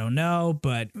that? I don't know.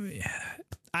 But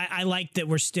I like that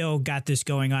we're still got this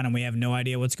going on and we have no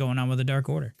idea what's going on with the Dark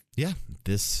Order. Yeah,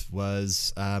 this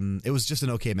was, it was just an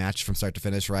okay match from start to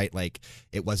finish, right? Like,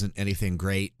 it wasn't anything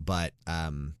great, but,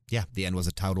 the end was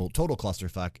a total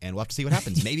clusterfuck, and we'll have to see what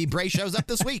happens. Maybe Bray shows up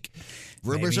this week.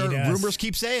 Rumors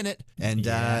keep saying it, and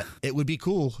it would be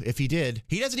cool if he did.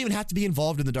 He doesn't even have to be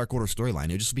involved in the Dark Order storyline.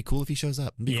 It would just be cool if he shows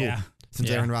up. It'd be cool. Since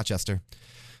they're in Rochester.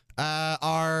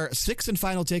 Our 6th and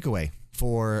final takeaway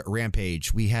for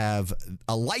Rampage, we have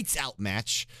a lights out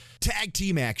match, tag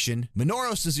team action,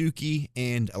 Minoru Suzuki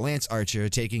and Lance Archer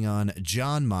taking on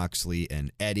Jon Moxley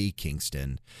and Eddie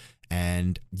Kingston.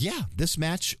 And this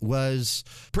match was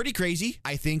pretty crazy.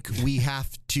 I think we have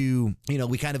to,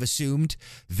 we kind of assumed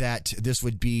that this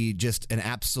would be just an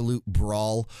absolute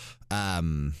brawl.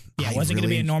 It wasn't going to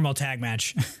be a normal tag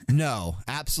match. No,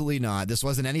 absolutely not. This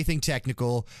wasn't anything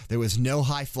technical. There was no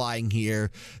high flying here.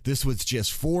 This was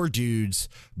just 4 dudes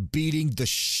beating the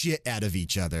shit out of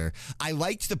each other. I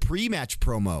liked the pre-match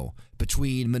promo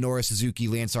between Minoru Suzuki,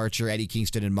 Lance Archer, Eddie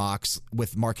Kingston, and Mox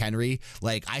with Mark Henry.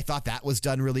 Like, I thought that was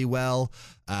done really well.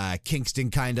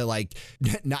 Kingston kind of like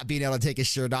not being able to take his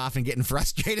shirt off and getting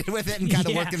frustrated with it and kind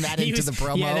of working that into the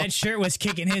promo. Yeah, that shirt was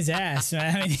kicking his ass.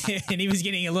 I mean, and he was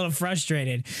getting a little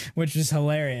frustrated, which was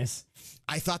hilarious.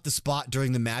 I thought the spot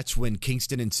during the match when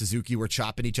Kingston and Suzuki were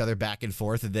chopping each other back and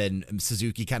forth, and then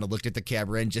Suzuki kind of looked at the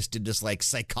camera and just did this like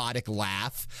psychotic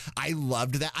laugh. I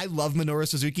loved that. I love Minoru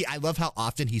Suzuki. I love how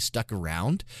often he stuck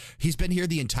around. He's been here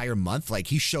the entire month. Like,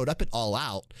 he showed up at All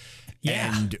Out.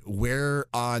 Yeah. And we're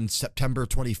on September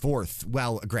 24th.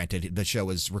 Well, granted, the show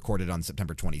was recorded on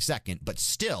September 22nd, but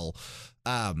still,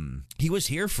 he was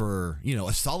here for,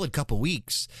 a solid couple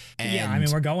weeks. And I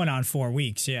mean, we're going on 4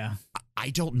 weeks. Yeah. I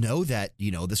don't know that,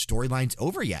 the storyline's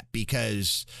over yet,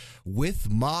 because with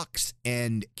Mox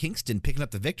and Kingston picking up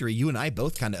the victory, you and I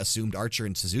both kind of assumed Archer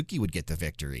and Suzuki would get the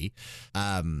victory.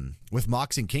 With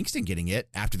Mox and Kingston getting it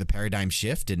after the paradigm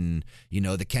shift and,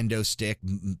 the kendo stick.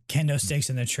 Kendo sticks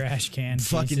in the trash can.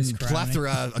 Fucking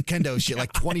plethora of kendo shit,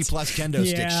 like 20 plus kendo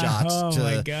stick shots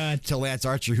to Lance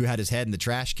Archer, who had his head in the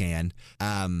trash can,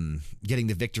 getting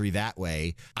the victory that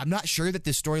way. I'm not sure that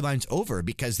this storyline's over,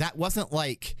 because that wasn't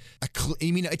like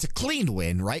it's a clean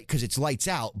win, right? Because it's lights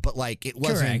out, but like it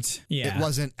wasn't. Correct. Yeah. It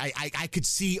wasn't. I could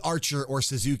see Archer or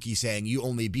Suzuki saying, "You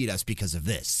only beat us because of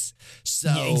this."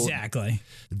 So exactly.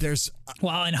 There's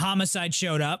and Homicide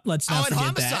showed up. Let's not forget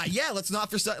Homicide. that. Yeah, let's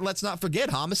not forget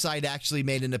Homicide actually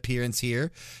made an appearance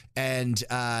here and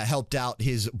helped out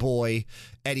his boy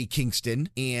Eddie Kingston.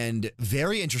 And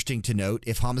very interesting to note,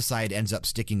 if Homicide ends up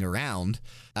sticking around,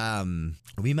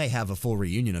 we may have a full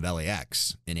reunion of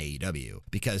LAX in AEW,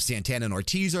 because Santana and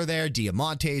Ortiz are there,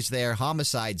 Diamante's there,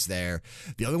 Homicide's there.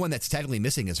 The only one that's technically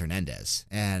missing is Hernandez,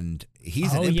 and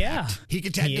he's an Impact. Yeah. He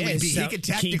could technically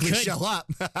show up.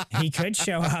 He could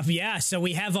show up, yeah. So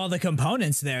we have all the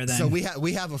components there then. So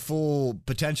we have a full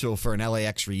potential for an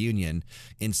LAX reunion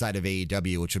inside of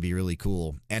AEW, which would be really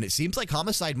cool. And it seems like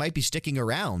Homicide might be sticking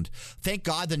around. Thank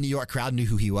God the New York crowd knew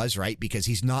who he was, right? Because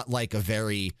he's not like a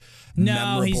very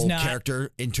memorable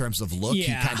character in terms of look.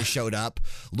 Yeah. He kind of showed up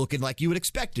looking like you would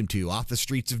expect him to, off the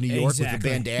streets of New York with a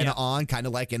bandana on, kind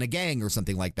of like in a gang or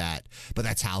something like that. But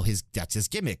that's his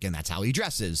gimmick, and that's how he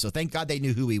dresses. So thank God they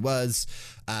knew who he was.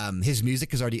 His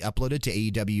music is already uploaded to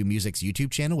AEW Music's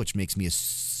YouTube channel, which makes me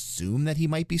assume that he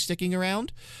might be sticking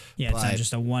around. Yeah, it's not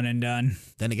just a one and done.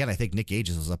 Then again, I think Nick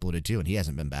Gage's was uploaded too, and he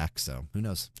hasn't been back. So who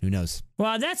knows? Who knows?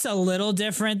 Well, that's a little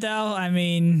different, though. I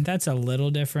mean, that's a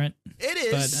little different.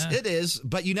 It is. It is.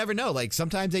 But you never know. Like,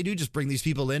 sometimes they do just bring these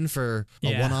people in for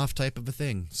a one-off type of a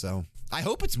thing. So I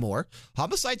hope it's more.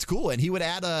 Homicide's cool, and he would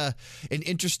add an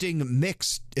interesting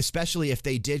mix, especially if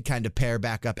they did kind of pair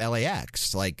back up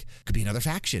LAX. Like, could be another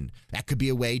faction. That could be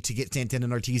a way to get Santana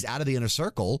and Ortiz out of the Inner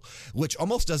Circle, which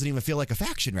almost doesn't even feel like a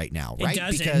faction right now, right? It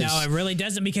doesn't. No, it really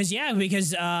doesn't. Because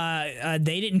they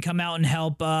didn't come out and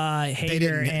help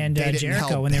Hager and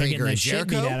Jericho when they were getting the shit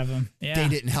beat out of them. Yeah. They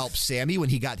didn't help Sammy when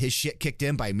he got his shit kicked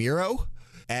in by Miro.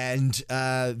 And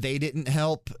they didn't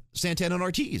help Santana and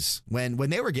Ortiz when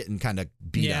they were getting kind of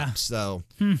beat up. So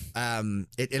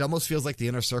it almost feels like the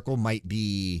Inner Circle might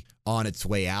be on its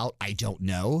way out. I don't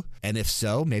know. And if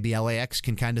so, maybe LAX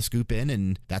can kind of scoop in,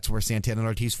 and that's where Santana and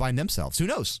Ortiz find themselves. Who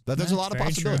knows? But there's a lot of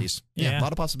possibilities. Yeah, a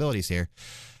lot of possibilities here.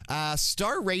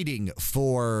 Star rating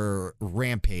for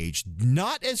Rampage,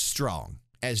 not as strong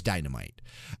as Dynamite.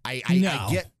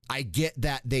 I get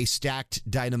that they stacked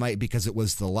Dynamite because it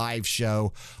was the live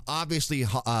show. Obviously,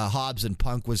 Hobbs and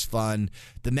Punk was fun.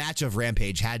 The match of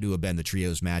Rampage had to have been the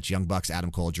trios match. Young Bucks,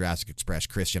 Adam Cole, Jurassic Express,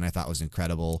 Christian, I thought was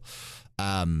incredible.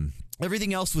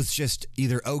 Everything else was just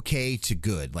either okay to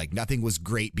good. Like, nothing was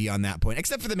great beyond that point,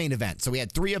 except for the main event. So we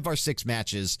had 3 of our 6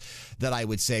 matches that I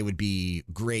would say would be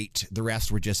great. The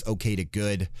rest were just okay to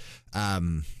good.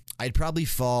 I'd probably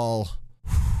fall...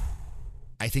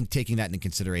 I think taking that into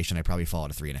consideration, I'd probably fall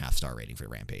at a 3.5 star rating for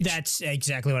Rampage. That's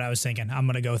exactly what I was thinking. I'm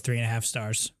going to go 3.5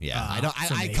 stars. Yeah,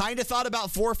 I kind of thought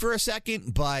about 4 for a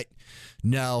second, but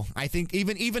no, I think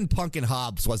even Punk and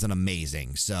Hobbs wasn't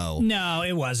amazing. So no,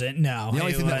 it wasn't. No, the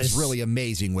only thing that was really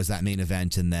amazing was that main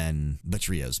event and then the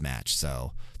trios match.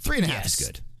 So 3.5 is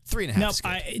good. 3.5 is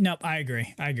good. I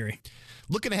agree.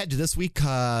 Looking ahead to this week,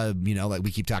 like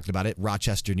we keep talking about it,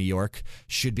 Rochester, New York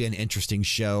should be an interesting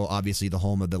show. Obviously, the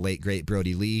home of the late, great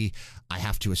Brody Lee. I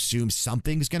have to assume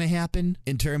something's going to happen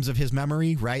in terms of his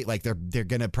memory, right? Like they're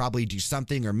going to probably do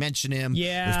something or mention him.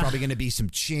 Yeah. There's probably going to be some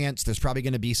chants. There's probably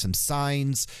going to be some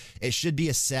signs. It should be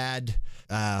a sad,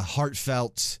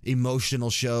 heartfelt, emotional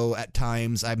show at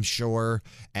times, I'm sure.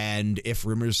 And if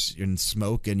rumors and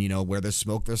smoke and, where there's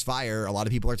smoke, there's fire, a lot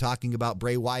of people are talking about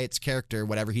Bray Wyatt's character,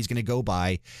 whatever he's going to go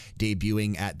by,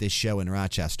 debuting at this show in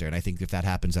Rochester. And I think if that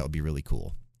happens, that would be really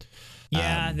cool.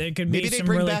 Yeah, there could be some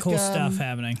really cool stuff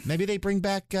happening. Maybe they bring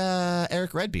back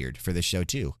Eric Redbeard for this show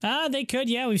too. They could.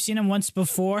 Yeah, we've seen him once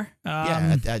before.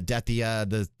 At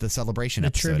the celebration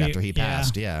episode tribute, after he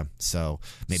passed. Yeah, so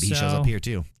maybe he shows up here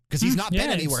too because he's not been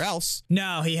anywhere else.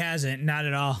 No, he hasn't. Not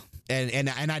at all. And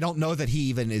I don't know that he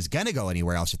even is gonna go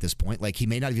anywhere else at this point. Like he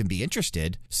may not even be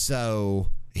interested. So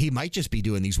he might just be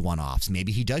doing these one-offs.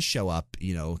 Maybe he does show up,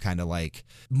 kind of like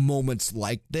moments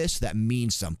like this that mean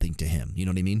something to him. You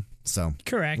know what I mean? So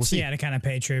correct. We'll see. Yeah, to kind of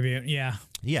pay tribute. Yeah.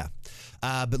 Yeah.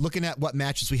 But looking at what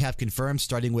matches we have confirmed,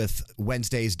 starting with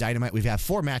Wednesday's Dynamite, we have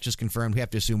 4 matches confirmed. We have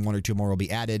to assume 1 or 2 more will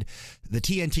be added. The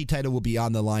TNT title will be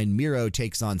on the line. Miro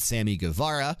takes on Sammy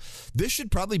Guevara. This should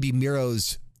probably be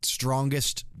Miro's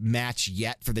strongest match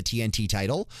yet for the TNT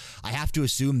title. I have to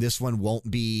assume this one won't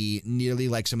be nearly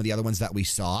like some of the other ones that we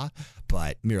saw,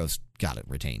 but Miro's got to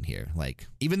retain here. Like,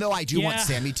 even though I do want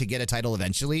Sammy to get a title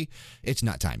eventually, it's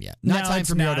not time yet. Not time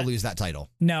for Miro to lose that title.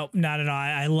 No, not at all.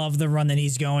 I love the run that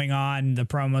he's going on, the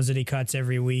promos that he cuts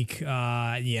every week.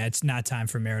 It's not time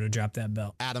for Miro to drop that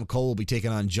belt. Adam Cole will be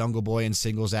taking on Jungle Boy in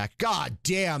singles act. God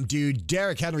damn, dude.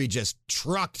 Derrick Henry just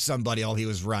trucked somebody while he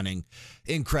was running.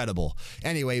 Incredible.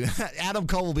 Anyway, Adam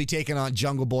Cole will be taking on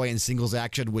Jungle Boy in singles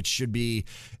action, which should be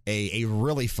a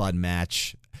really fun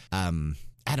match.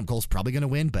 Adam Cole's probably going to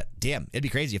win, but damn, it'd be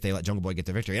crazy if they let Jungle Boy get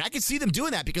the victory. And I can see them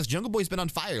doing that because Jungle Boy's been on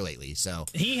fire lately. So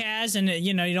he has, and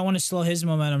you don't want to slow his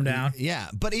momentum down. Yeah,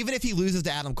 but even if he loses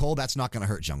to Adam Cole, that's not going to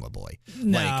hurt Jungle Boy.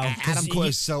 No, Adam Cole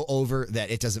is so over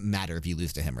that it doesn't matter if you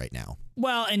lose to him right now.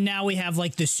 Well, and now we have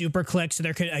like the super click, so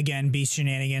there could again be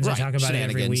shenanigans. Right. I talk about it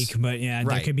every week, but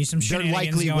there could be some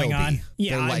shenanigans going on.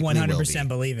 Yeah, I 100%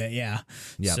 believe it. Yeah.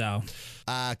 Yep. So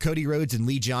Cody Rhodes and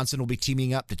Lee Johnson will be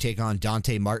teaming up to take on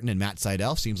Dante Martin and Matt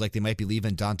Sydal. Seems like they might be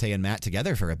leaving Dante and Matt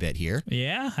together for a bit here.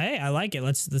 Yeah, hey, I like it.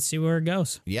 Let's see where it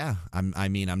goes. Yeah, I'm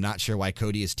not sure why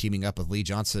Cody is teaming up with Lee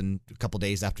Johnson a couple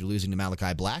days after losing to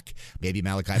Malachi Black. Maybe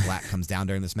Malachi Black comes down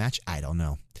during this match. I don't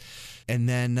know. And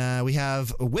then we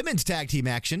have a women's tag team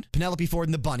action. Penelope Ford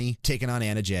and the Bunny taking on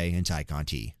Anna Jay and Ty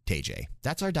Conti. TJ.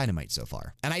 That's our Dynamite so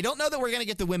far. And I don't know that we're going to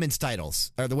get the women's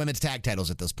titles or the women's tag titles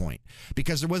at this point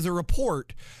because there was a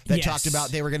report that talked about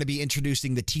they were going to be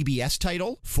introducing the TBS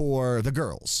title for the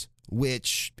girls.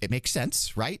 which it makes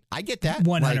sense, right? I get that.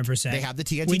 100%. Like, they have the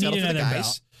TNT title for the guys.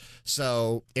 Belt.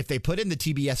 So if they put in the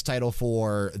TBS title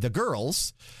for the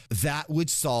girls, that would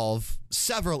solve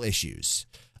several issues.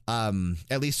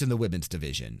 At least in the women's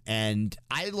division. And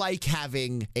I like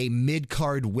having a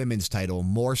mid-card women's title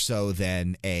more so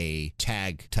than a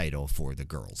tag title for the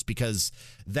girls, because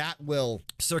that will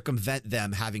circumvent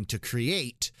them having to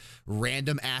create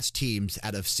random-ass teams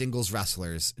out of singles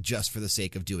wrestlers just for the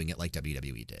sake of doing it like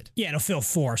WWE did. Yeah, it'll feel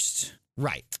forced.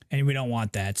 Right. And we don't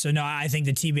want that. So, no, I think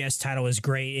the TBS title is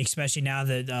great, especially now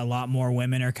that a lot more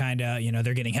women are kind of,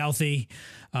 they're getting healthy,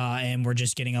 and we're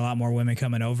just getting a lot more women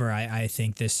coming over. I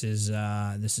think this is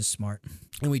smart.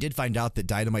 And we did find out that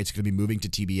Dynamite's going to be moving to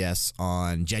TBS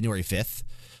on January 5th.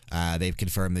 They've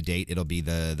confirmed the date. It'll be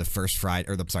the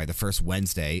first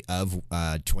Wednesday of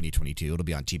 2022. It'll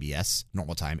be on TBS,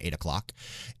 normal time, 8 o'clock.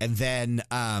 And then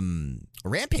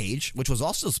Rampage, which was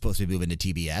also supposed to be moving to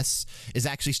TBS, is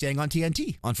actually staying on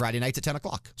TNT on Friday nights at 10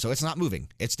 o'clock. So it's not moving.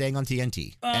 It's staying on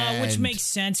TNT. Which makes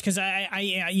sense, because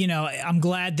I'm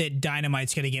glad that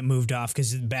Dynamite's going to get moved off,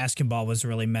 because basketball was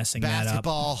really messing that up.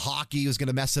 Basketball, hockey was going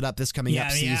to mess it up this coming up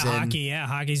season.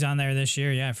 Hockey's on there this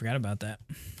year. Yeah, I forgot about that.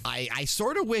 I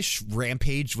sort of wish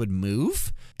Rampage would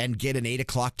move and get an 8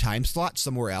 o'clock time slot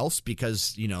somewhere else,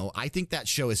 because, I think that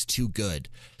show is too good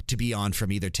to be on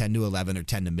from either 10 to 11 or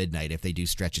 10 to midnight if they do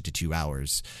stretch it to 2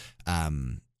 hours.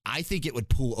 I think it would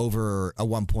pull over a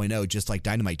 1.0 just like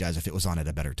Dynamite does if it was on at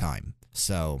a better time.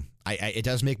 So it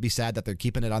does make me sad that they're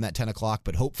keeping it on that 10 o'clock,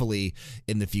 but hopefully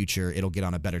in the future it'll get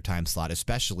on a better time slot,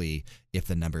 especially if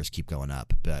the numbers keep going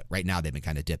up. But right now they've been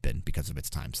kind of dipping because of its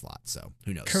time slot. So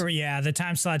who knows? Yeah, the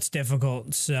time slot's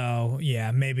difficult. So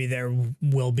yeah, maybe there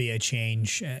will be a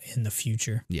change in the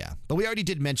future. Yeah, but we already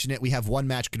did mention it. We have one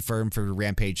match confirmed for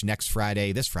Rampage this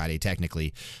Friday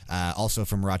technically. Also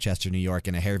from Rochester, New York,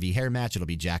 in a hair v hair match. It'll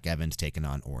be Jack Evans taking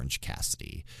on Orange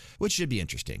Cassidy, which should be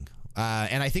interesting.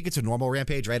 And I think it's a normal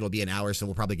Rampage, right? It'll be an hour, so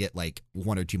we'll probably get like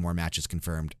 1 or 2 more matches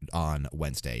confirmed on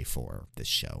Wednesday for this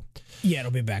show. Yeah,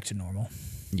 it'll be back to normal.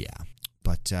 Yeah.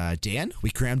 But Dan, we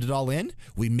crammed it all in.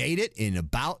 We made it in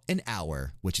about an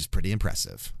hour, which is pretty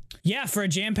impressive. Yeah, for a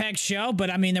jam-packed show,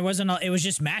 but I mean, it was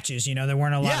just matches, there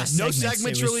weren't a lot of segments. No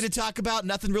segments really to talk about,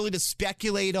 nothing really to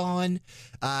speculate on,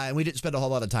 and we didn't spend a whole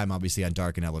lot of time, obviously, on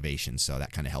Dark and Elevation, so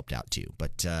that kind of helped out, too.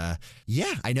 But,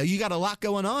 yeah, I know you got a lot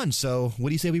going on, so what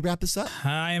do you say we wrap this up?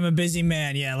 I am a busy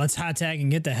man. Yeah, let's hot tag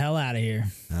and get the hell out of here.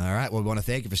 All right, well, we want to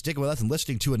thank you for sticking with us and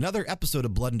listening to another episode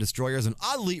of Blood and Destroyers, an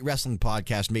All Elite Wrestling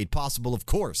podcast made possible, of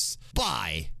course,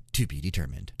 by To Be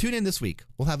Determined. Tune in this week.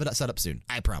 We'll have it set up soon.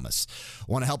 I promise.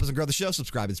 Want to help us and grow the show?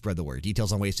 Subscribe and spread the word.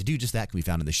 Details on ways to do just that can be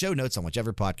found in the show notes on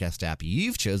whichever podcast app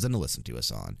you've chosen to listen to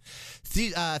us on.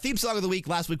 Theme song of the week.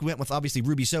 Last week we went with obviously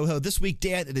Ruby Soho. This week,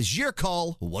 Dan, it is your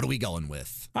call. What are we going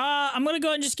with? I'm going to go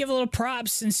ahead and just give a little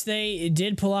props, since they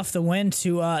did pull off the win,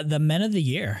 to the Men of the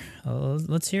Year.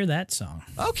 Let's hear that song.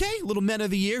 Okay, little Men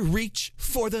of the Year. Reach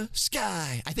for the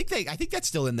sky. I think that's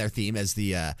still in their theme as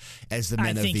the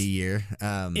Men of the Year.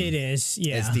 It is,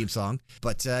 yeah. As theme song.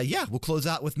 But yeah, we'll close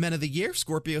out with Men of the Year,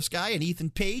 Scorpio Sky and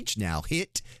Ethan Page. Now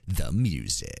hit the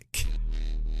music.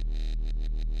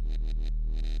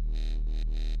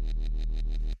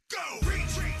 Go!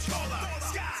 Reach, hold up,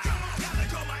 sky. Gotta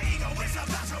go, my ego is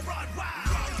about to run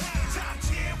wild. Top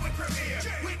tier with Premier.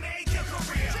 We make your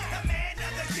career. The Man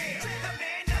of the Year. The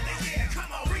Man of the Year.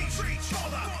 Come on, reach,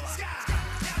 hold up, sky.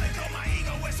 Gotta go, my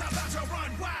ego is about to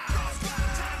run wild.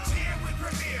 Top tier with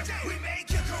Premier. We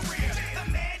make your career.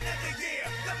 The Man of the Year.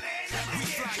 The Man of the Year. We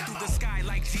fly through the sky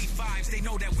like G5s. They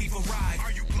know that we've arrived.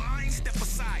 Are you blind? Step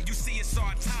aside. You see it's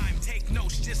our time. Take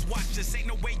notes. Just watch us. Ain't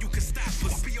no way you can stop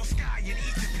us. Scorpio Sky and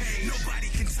Ethan Page. Nobody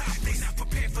can top us. They not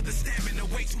prepared for the stamina.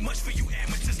 Way too much for you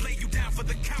amateurs. Lay you down for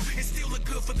the count and still look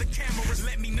good for the cameras.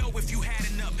 Let me know if you had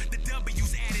enough. The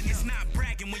W's adding. It's not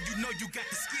bragging when you know you got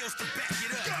the skills to back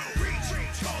it up. Go!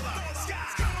 Reach, hold up, sky.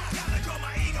 Gotta go,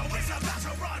 my ego is about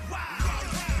to run wild.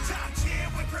 Top tier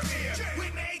with Premier.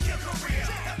 We make your career.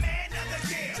 The Man of the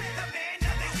Year. The Man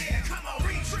of the Year. Come on,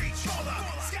 reach, hold up,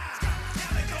 sky.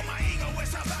 Gotta go, my ego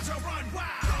is about to run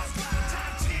wild.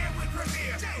 Top tier with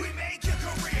Premier. We make your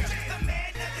career. The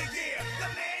Man of the Year. The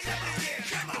Man of the Year.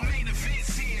 Come on. The main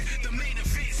event's here. The main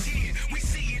event's here. We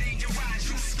see it in your eyes.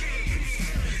 You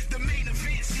scared. The main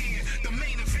event's here. The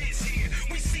main event's here.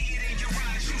 We see it in your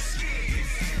eyes. You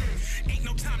scared. Ain't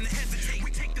no time to hesitate.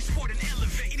 We take the sport and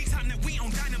elevate. Anytime that we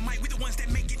on Dynamite, we the ones that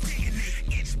make it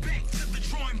detonate. It's back to the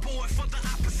drawing board for the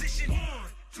opposition.